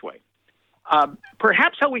over this way.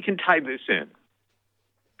 Perhaps how we can tie this in.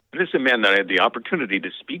 This is a man that I had the opportunity to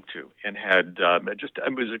speak to and had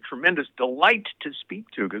it was a tremendous delight to speak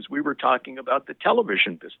to because we were talking about the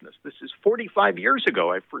television business. This is 45 years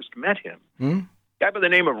ago I first met him. Guy by the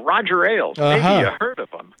name of Roger Ailes. Maybe you heard of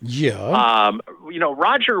him. Yeah.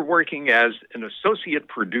 Roger working as an associate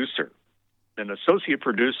producer an associate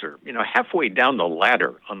producer, halfway down the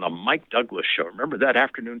ladder on the Mike Douglas show. Remember that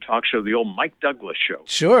afternoon talk show, the old Mike Douglas show?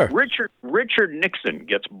 Sure. Richard Nixon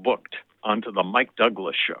gets booked onto the Mike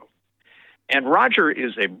Douglas show. And Roger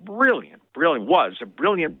is a brilliant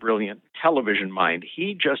television mind.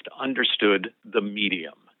 He just understood the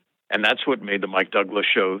medium. And that's what made the Mike Douglas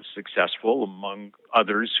show successful, among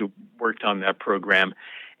others who worked on that program.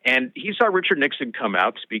 And he saw Richard Nixon come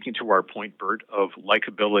out, speaking to our point, Bert, of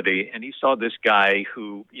likability, and he saw this guy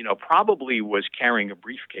who, probably was carrying a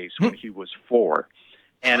briefcase when he was 4.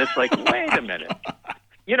 And it's like, wait a minute.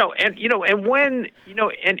 And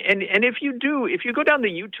if you go down the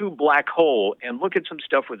YouTube black hole and look at some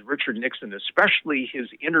stuff with Richard Nixon, especially his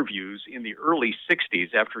interviews in the early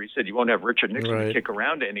 60s after he said you won't have Richard Nixon to kick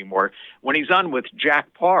around anymore, when he's on with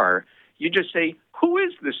Jack Paar, you just say, who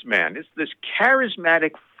is this man? It's this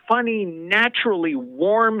charismatic, funny, naturally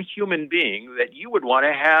warm human being that you would want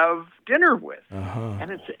to have dinner with.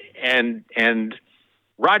 And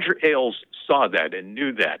Roger Ailes saw that and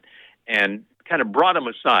knew that and kind of brought him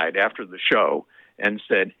aside after the show and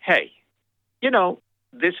said, hey,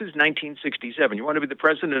 this is 1967. You want to be the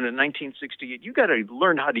president in 1968, you got to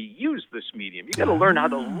learn how to use this medium. You got to learn how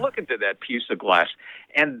to look into that piece of glass.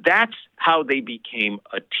 And that's how they became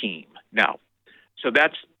a team. Now, so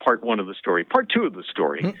that's part 1 of the story. Part 2 of the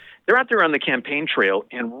story, they're out there on the campaign trail,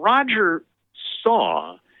 and Roger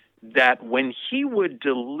saw that when he would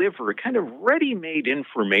deliver kind of ready-made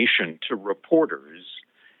information to reporters,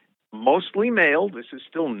 mostly male, this is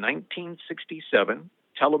still 1967,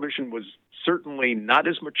 television was certainly not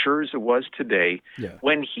as mature as it was today. Yeah.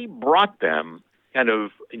 When he brought them kind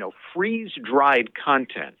of, freeze-dried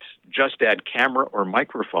content, just add camera or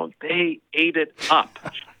microphone, they ate it up.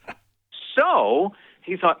 So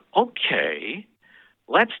he thought, okay,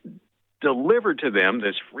 let's deliver to them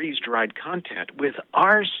this freeze-dried content with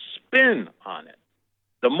our spin on it.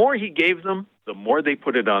 The more he gave them, the more they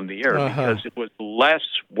put it on the air because it was less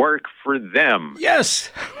work for them.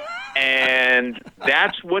 Yes. And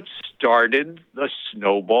that's what started the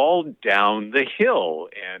snowball down the hill.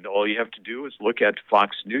 And all you have to do is look at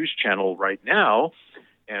Fox News Channel right now.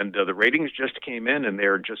 And the ratings just came in, and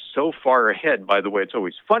they're just so far ahead. By the way, it's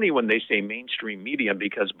always funny when they say mainstream media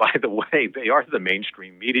because, by the way, they are the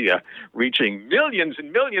mainstream media, reaching millions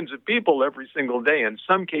and millions of people every single day, in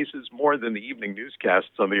some cases more than the evening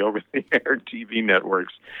newscasts on the over-the-air TV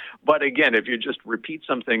networks. But again, if you just repeat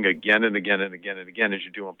something again and again and again and again, as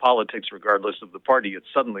you do in politics, regardless of the party, it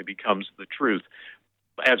suddenly becomes the truth.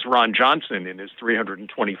 As Ron Johnson in his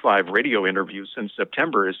 325 radio interviews since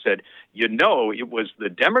September has said, it was the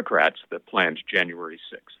Democrats that planned January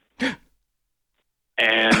 6th.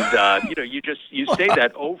 And, you say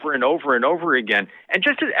that over and over and over again. And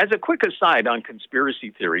just as a quick aside on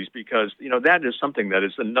conspiracy theories, because, that is something that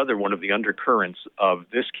is another one of the undercurrents of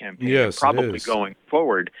this campaign, probably going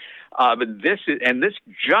forward. But this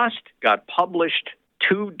just got published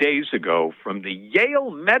 2 days ago from the Yale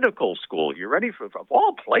Medical School. You ready for, of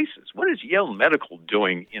all places, what is Yale Medical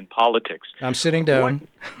doing in politics? I'm sitting down.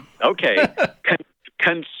 Okay.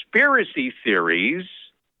 Conspiracy theories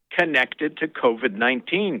connected to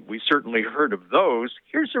COVID-19. We certainly heard of those.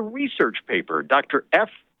 Here's a research paper. Dr. F.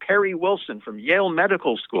 Perry Wilson from Yale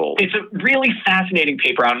Medical School. It's a really fascinating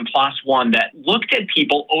paper out in PLOS One that looked at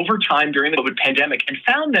people over time during the COVID pandemic and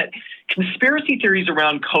found that conspiracy theories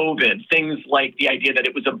around COVID, things like the idea that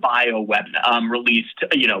it was a bioweapon released,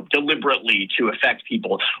 deliberately to affect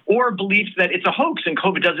people, or beliefs that it's a hoax and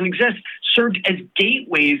COVID doesn't exist, served as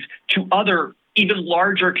gateways to other even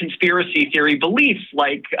larger conspiracy theory beliefs,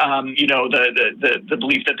 like the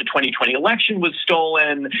belief that the 2020 election was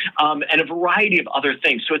stolen, and a variety of other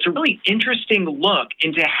things. So it's a really interesting look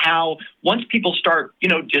into how once people start,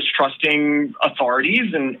 distrusting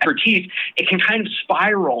authorities and expertise, it can kind of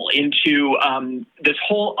spiral into this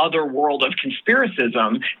whole other world of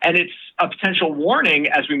conspiracism, and it's a potential warning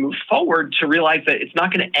as we move forward to realize that it's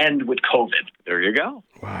not going to end with COVID. There you go.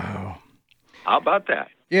 Wow. How about that?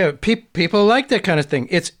 Yeah, people like that kind of thing.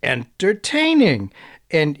 It's entertaining.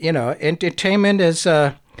 And, entertainment has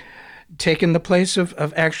taken the place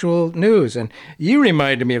of actual news. And you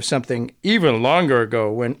reminded me of something even longer ago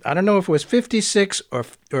when, I don't know if it was 56 or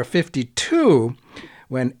 52,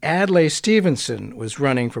 when Adlai Stevenson was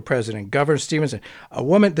running for president, Governor Stevenson.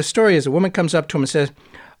 The story is a woman comes up to him and says,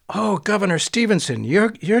 "Oh, Governor Stevenson,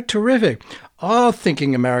 you're terrific. All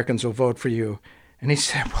thinking Americans will vote for you." And he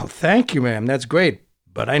said, "Well, thank you, ma'am. That's great.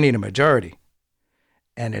 But I need a majority."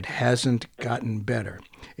 And it hasn't gotten better.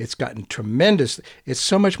 It's gotten tremendous. It's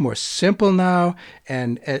so much more simple now.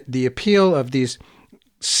 And the appeal of these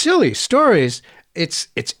silly stories, it's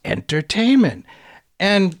entertainment.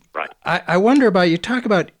 And right. I wonder about, you talk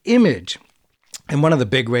about image, and one of the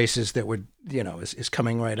big races that would, is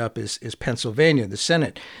coming right up is Pennsylvania, the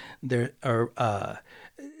Senate. There are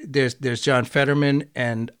there's John Fetterman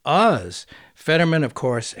and Oz. Fetterman, of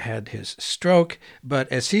course, had his stroke,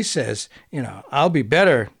 but as he says, I'll be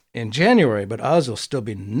better in January, but Oz will still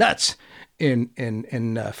be nuts in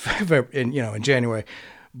January.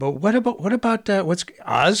 But what about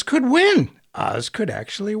Oz could win? Oz could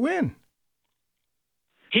actually win.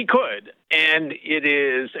 He could, and it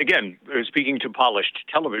is, again, speaking to polished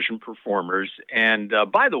television performers, and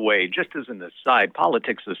by the way, just as an aside,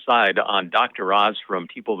 politics aside, on Dr. Oz, from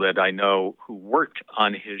people that I know who worked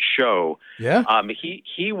on his show,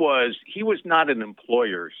 he was not an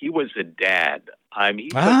employer, he was a dad.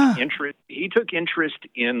 He took interest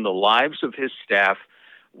in the lives of his staff,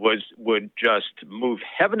 would just move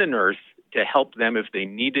heaven and earth to help them if they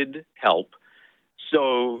needed help.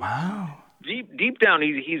 So deep down,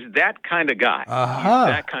 he's that kind of guy.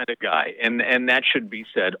 He's that kind of guy, and that should be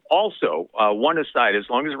said. Also, one aside, as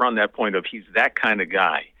long as we're on that point of he's that kind of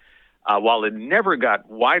guy, while it never got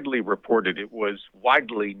widely reported, it was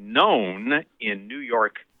widely known in New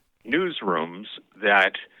York newsrooms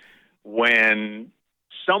that when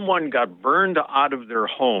someone got burned out of their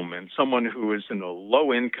home, and someone who is in a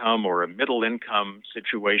low income or a middle income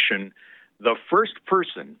situation, the first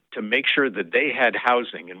person to make sure that they had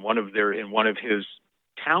housing in one of his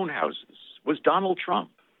townhouses was Donald Trump.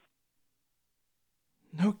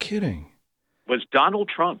 No kidding. Was Donald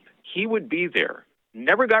Trump. He would be there.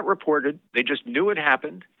 Never got reported. They just knew it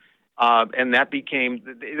happened. And that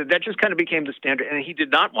just kind of became the standard. And he did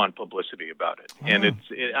not want publicity about it. Oh. And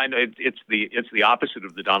I know it's the opposite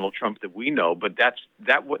of the Donald Trump that we know, but that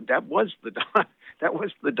was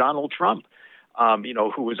the Donald Trump.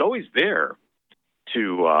 Who was always there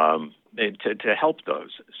to help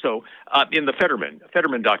those. So in the Fetterman,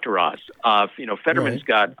 Dr. Oz, Fetterman's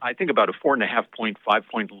got, I think, about a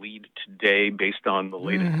 5-point lead today based on the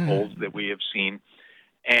latest polls that we have seen.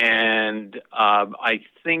 And I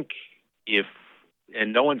think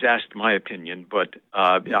and no one's asked my opinion, but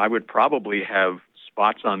I would probably have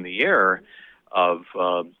spots on the air of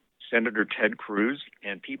Senator Ted Cruz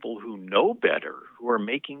and people who know better, who are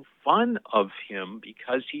making fun of him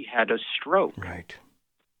because he had a stroke. Right.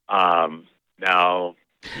 Now,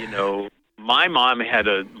 my mom had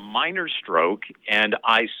a minor stroke, and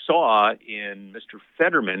I saw in Mr.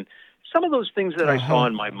 Fetterman some of those things that I saw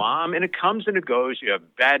in my mom, and it comes and it goes. You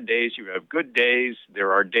have bad days, you have good days.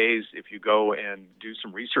 There are days, if you go and do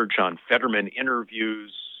some research on Fetterman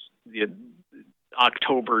interviews,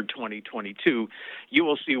 October 2022, you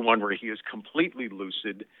will see one where he is completely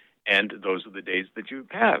lucid, and those are the days that you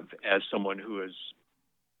have as someone who is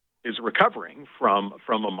recovering from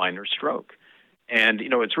a minor stroke. And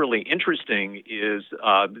it's really interesting is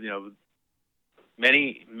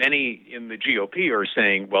many in the GOP are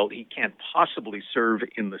saying, well, he can't possibly serve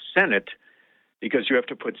in the Senate because you have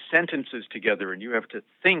to put sentences together and you have to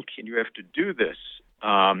think and you have to do this.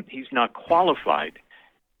 He's not qualified.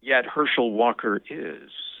 Yet Herschel Walker is.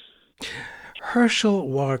 Herschel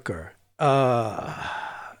Walker.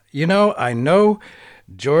 I know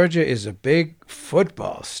Georgia is a big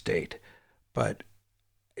football state, but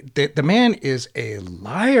the man is a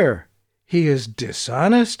liar. He is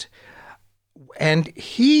dishonest, and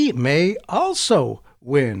he may also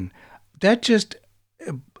win. That just,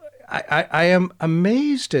 I am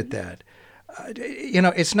amazed at that.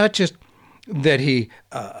 It's not just that he,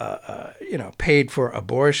 paid for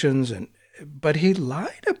abortions, but he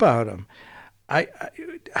lied about them.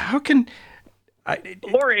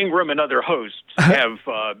 Laura Ingraham and other hosts have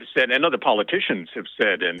said, and other politicians have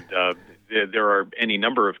said, and there are any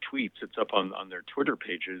number of tweets, it's up on their Twitter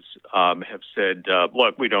pages, have said,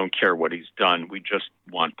 look, we don't care what he's done. We just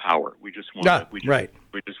want power. We just want we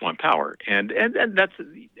just want power. And that's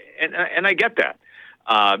and I get that.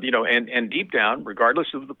 And deep down,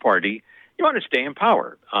 regardless of the party, you want to stay in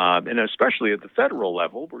power, and especially at the federal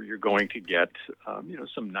level, where you're going to get,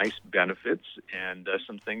 some nice benefits and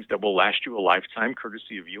some things that will last you a lifetime,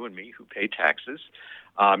 courtesy of you and me who pay taxes.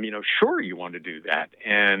 Sure, you want to do that,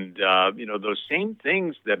 and those same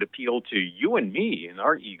things that appeal to you and me and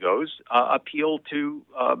our egos appeal to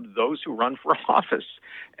those who run for office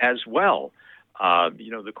as well.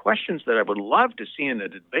 The questions that I would love to see in a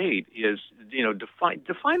debate is,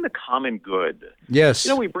 define the common good. Yes.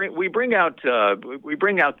 We bring out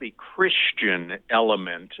the Christian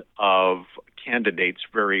element of candidates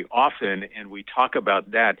very often, and we talk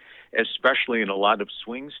about that, especially in a lot of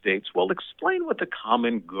swing states. Well, explain what the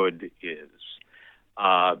common good is.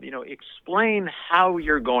 Explain how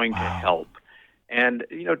you're going to help. and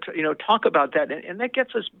talk about that, and that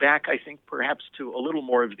gets us back, I think, perhaps to a little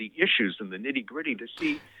more of the issues and the nitty-gritty to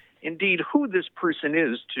see indeed who this person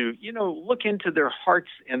is, to look into their hearts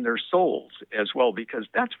and their souls as well, because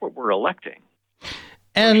that's what we're electing.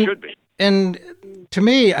 And should be. And to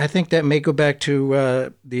me, I think that may go back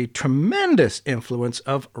to the tremendous influence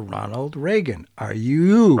of Ronald Reagan. Are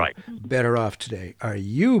you better off today? Are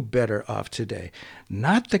you better off today?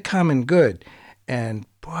 Not the common good. And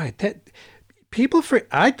boy,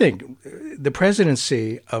 I think the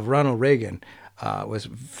presidency of Ronald Reagan was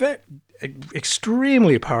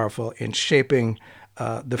extremely powerful in shaping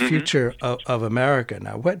the future of America.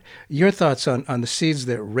 Now, what your thoughts on the seeds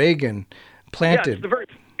that Reagan planted? Yeah,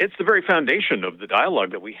 it's the very foundation of the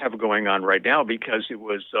dialogue that we have going on right now, because it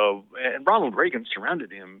was and Ronald Reagan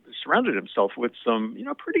surrounded himself with some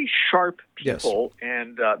pretty sharp people,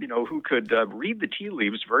 and who could read the tea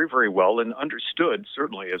leaves very, very well, and understood,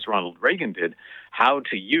 certainly as Ronald Reagan did, how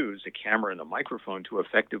to use a camera and a microphone to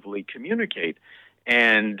effectively communicate.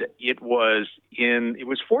 And it was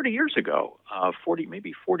 40 years ago,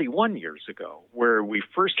 41 years ago, where we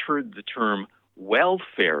first heard the term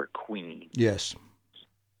welfare queen. Yes.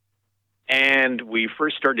 And we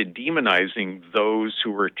first started demonizing those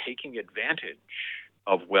who were taking advantage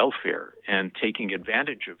of welfare and taking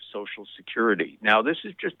advantage of Social Security. Now, this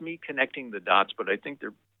is just me connecting the dots, but I think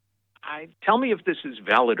tell me if this is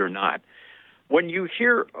valid or not. When you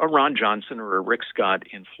hear a Ron Johnson or a Rick Scott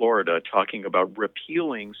in Florida talking about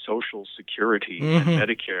repealing Social Security and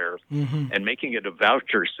Medicare and making it a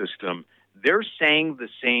voucher system, they're saying the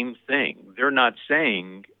same thing. They're not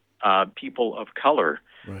saying people of color.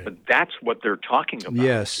 Right. But that's what they're talking about.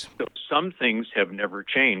 Yes. So some things have never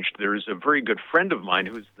changed. There's a very good friend of mine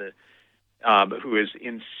who is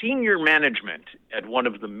in senior management at one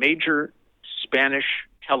of the major Spanish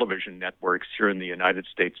television networks here in the United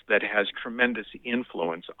States that has tremendous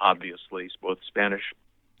influence, obviously, both Spanish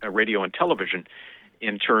radio and television,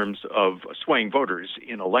 in terms of swaying voters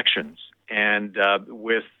in elections, and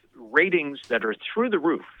with ratings that are through the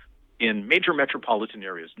roof in major metropolitan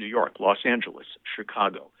areas, New York, Los Angeles,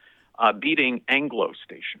 Chicago, beating Anglo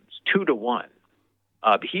stations 2-1.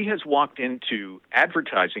 He has walked into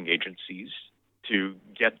advertising agencies to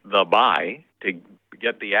get the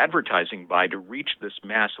advertising buy to reach this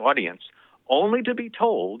mass audience, only to be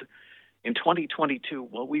told in 2022,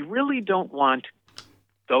 well, we really don't want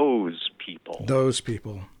those people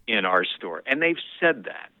in our store. And they've said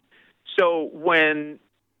that. So when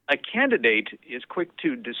a candidate is quick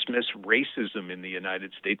to dismiss racism in the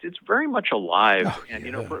United States, it's very much alive. And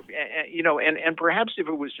perhaps if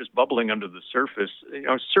it was just bubbling under the surface,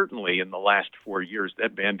 certainly in the last 4 years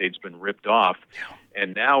that Band-Aid's been ripped off,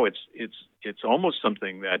 and now it's almost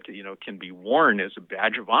something that can be worn as a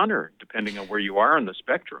badge of honor, depending on where you are on the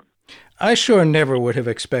spectrum. I sure never would have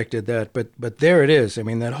expected that, but there it is. I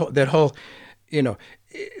mean, that whole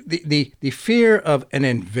the fear of an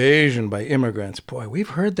invasion by immigrants, boy, we've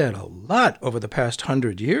heard that a lot over the past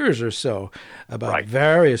 100 years or so about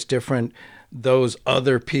various different, those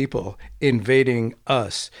other people invading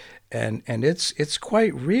us. And it's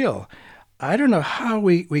quite real. I don't know how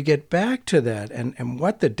we get back to that, and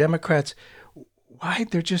what the Democrats, why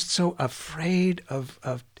they're just so afraid of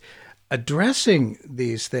addressing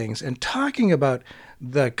these things and talking about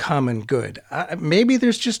the common good. Maybe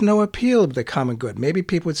there's just no appeal of the common good. Maybe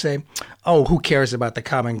people would say, oh, who cares about the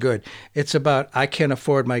common good? It's about, I can't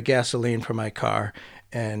afford my gasoline for my car,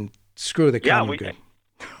 and screw the common good.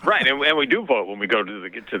 Right, and we do vote when we go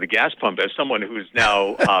to the gas pump. As someone who's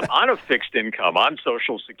now on a fixed income, on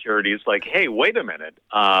Social Security, it's like, hey, wait a minute,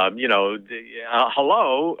 hello,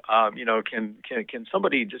 can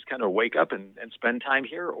somebody just kind of wake up and spend time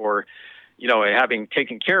here? Or, having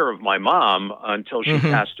taken care of my mom until she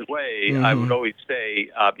passed away, I would always say,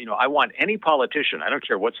 I want any politician, I don't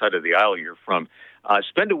care what side of the aisle you're from,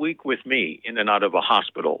 spend a week with me in and out of a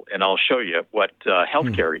hospital, and I'll show you what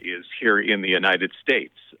healthcare is here in the United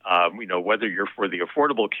States. Whether you're for the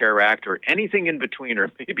Affordable Care Act or anything in between,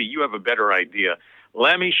 or maybe you have a better idea,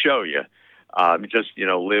 let me show you.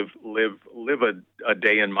 Live a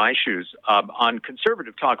day in my shoes. On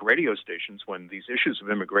conservative talk radio stations, when these issues of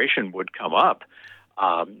immigration would come up,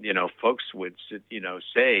 folks would say,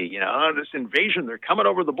 oh, this invasion, they're coming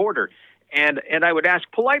over the border. And I would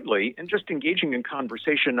ask politely, and just engaging in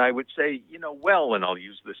conversation, I would say, and I'll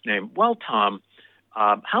use this name, well, Tom,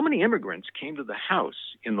 how many immigrants came to the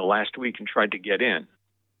house in the last week and tried to get in?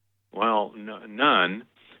 Well, none.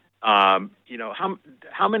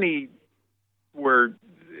 How many were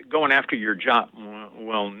going after your job?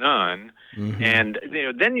 Well, none. And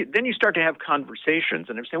then you start to have conversations,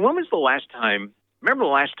 and I'm saying, when was the last time remember the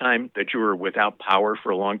last time that you were without power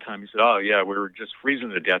for a long time? He said, oh, yeah, we were just freezing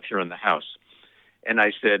to death here in the house. And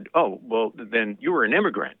I said, oh, well, then you were an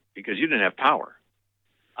immigrant because you didn't have power.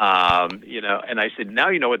 And I said, now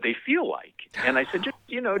you know what they feel like. And I said, just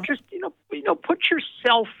put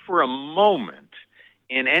yourself for a moment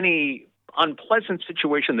in any unpleasant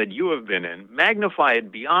situation that you have been in, magnify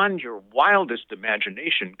it beyond your wildest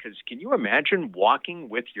imagination, because can you imagine walking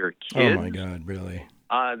with your kids? Oh, my God, really?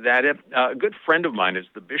 A good friend of mine is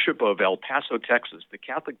the Bishop of El Paso, Texas, the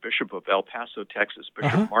Catholic Bishop of El Paso, Texas,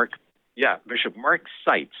 Bishop Mark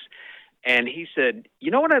Seitz. And he said,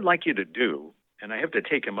 you know what I'd like you to do? And I have to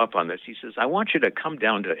take him up on this. He says, I want you to come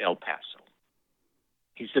down to El Paso.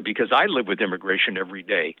 He said, because I live with immigration every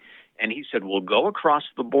day. And he said, we'll go across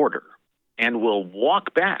the border and we'll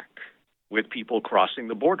walk back with people crossing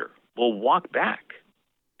the border. We'll walk back.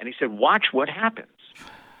 And he said, watch what happens.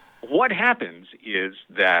 What happens is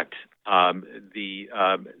that the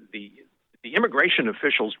immigration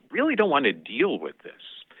officials really don't want to deal with this.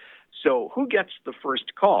 So who gets the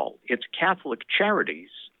first call? It's Catholic Charities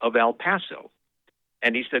of El Paso.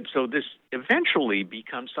 And he said, so this eventually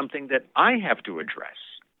becomes something that I have to address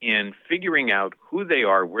in figuring out who they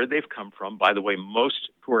are, where they've come from. By the way, most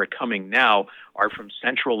who are coming now are from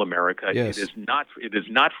Central America. Yes. It is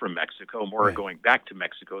not from Mexico. More are going back to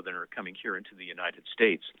Mexico than are coming here into the United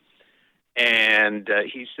States. And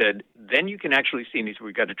he said, then you can actually see, and he said,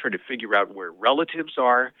 we've got to try to figure out where relatives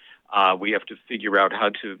are. We have to figure out how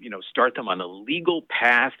to, start them on a legal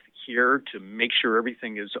path here to make sure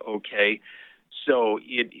everything is okay. So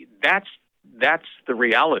that's the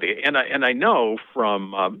reality, and I know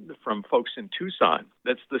from folks in Tucson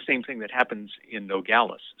that's the same thing that happens in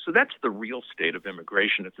Nogales. So that's the real state of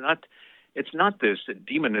immigration. It's not this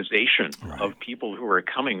demonization of people who are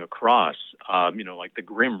coming across, like the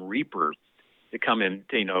Grim Reaper, to come in,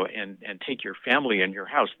 and take your family and your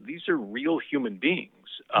house. These are real human beings,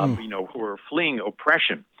 who are fleeing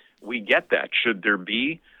oppression. We get that. Should there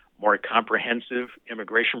be more comprehensive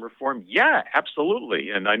immigration reform? Yeah,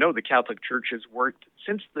 absolutely. And I know the Catholic Church has worked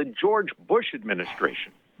since the George Bush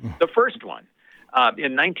administration, the first one,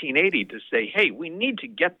 in 1980, to say, hey, we need to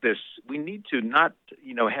get this. We need to not,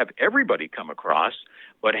 have everybody come across,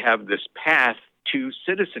 but have this path to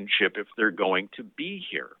citizenship if they're going to be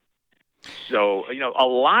here. So, a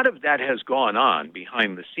lot of that has gone on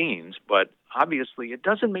behind the scenes, but obviously it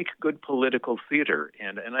doesn't make good political theater.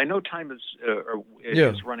 And I know time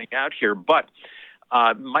is running out here, but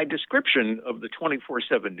my description of the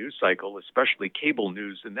 24/7 news cycle, especially cable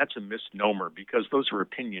news, and that's a misnomer because those are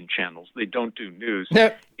opinion channels. They don't do news.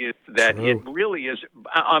 Is that True. It really is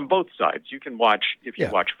on both sides. You can watch, if you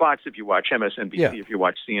watch Fox, if you watch MSNBC, if you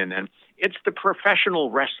watch CNN, it's the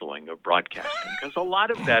professional wrestling of broadcasting because a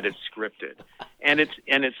lot of that is scripted. And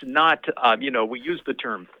it's not, we use the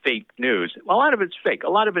term fake news. A lot of it's fake. A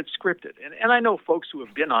lot of it's scripted. And I know folks who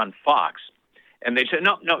have been on Fox, and they say,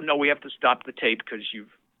 no, we have to stop the tape because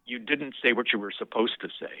you didn't say what you were supposed to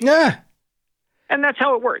say. Yeah. And that's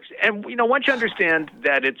how it works. And, once you understand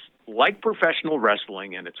that it's like professional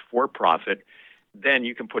wrestling and it's for profit, then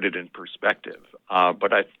you can put it in perspective.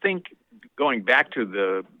 But I think going back to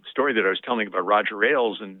the story that I was telling about Roger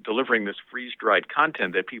Ailes and delivering this freeze-dried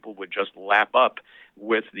content that people would just lap up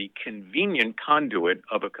with the convenient conduit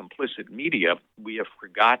of a complicit media, we have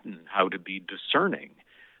forgotten how to be discerning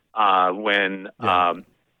and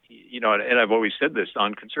I've always said this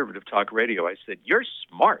on conservative talk radio. I said, you're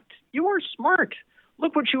smart. You are smart.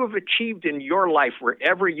 Look what you have achieved in your life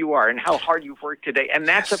wherever you are and how hard you've worked today. And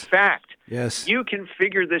that's a fact. Yes. You can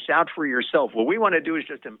figure this out for yourself. What we want to do is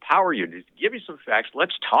just empower you, to give you some facts.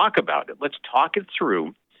 Let's talk about it. Let's talk it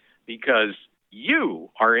through because you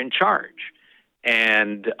are in charge.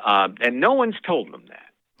 And no one's told them that.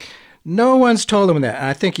 No one's told them that. And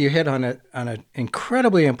I think you hit on an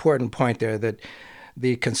incredibly important point there, that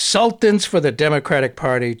the consultants for the Democratic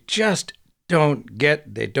Party just I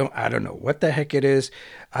don't know what the heck it is.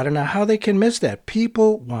 I don't know how they can miss that.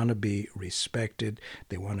 People want to be respected.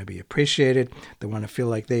 They want to be appreciated. They want to feel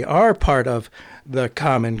like they are part of the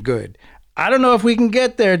common good. I don't know if we can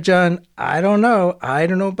get there, John. I don't know,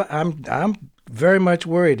 but I'm very much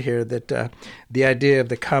worried here that the idea of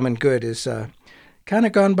the common good is kind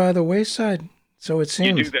of gone by the wayside. So it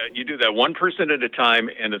seems. You do that one person at a time,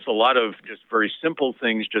 and it's a lot of just very simple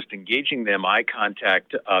things, just engaging them, eye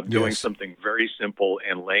contact, doing something very simple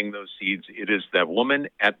and laying those seeds. It is that woman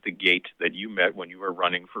at the gate that you met when you were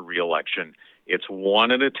running for re-election. It's one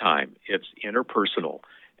at a time. It's interpersonal,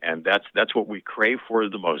 and that's what we crave for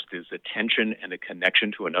the most, is attention and a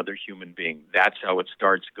connection to another human being. That's how it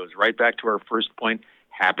starts. It goes right back to our first point,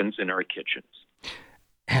 happens in our kitchens.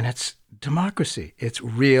 And it's democracy. It's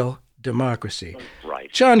real democracy.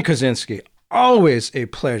 Right. John Kozinski, always a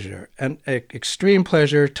pleasure, an extreme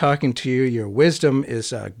pleasure talking to you. Your wisdom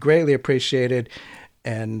is greatly appreciated.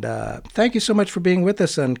 And thank you so much for being with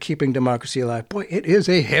us on Keeping Democracy Alive. Boy, it is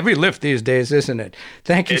a heavy lift these days, isn't it?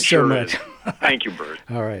 Thank you so much. Thank you, Bert.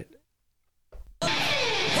 All right.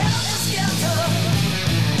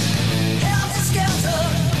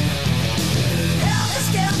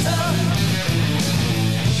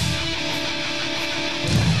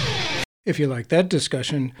 If you like that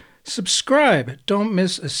discussion, subscribe. Don't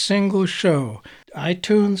miss a single show.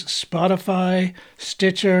 iTunes, Spotify,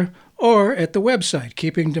 Stitcher, or at the website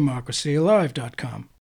keepingdemocracyalive.com.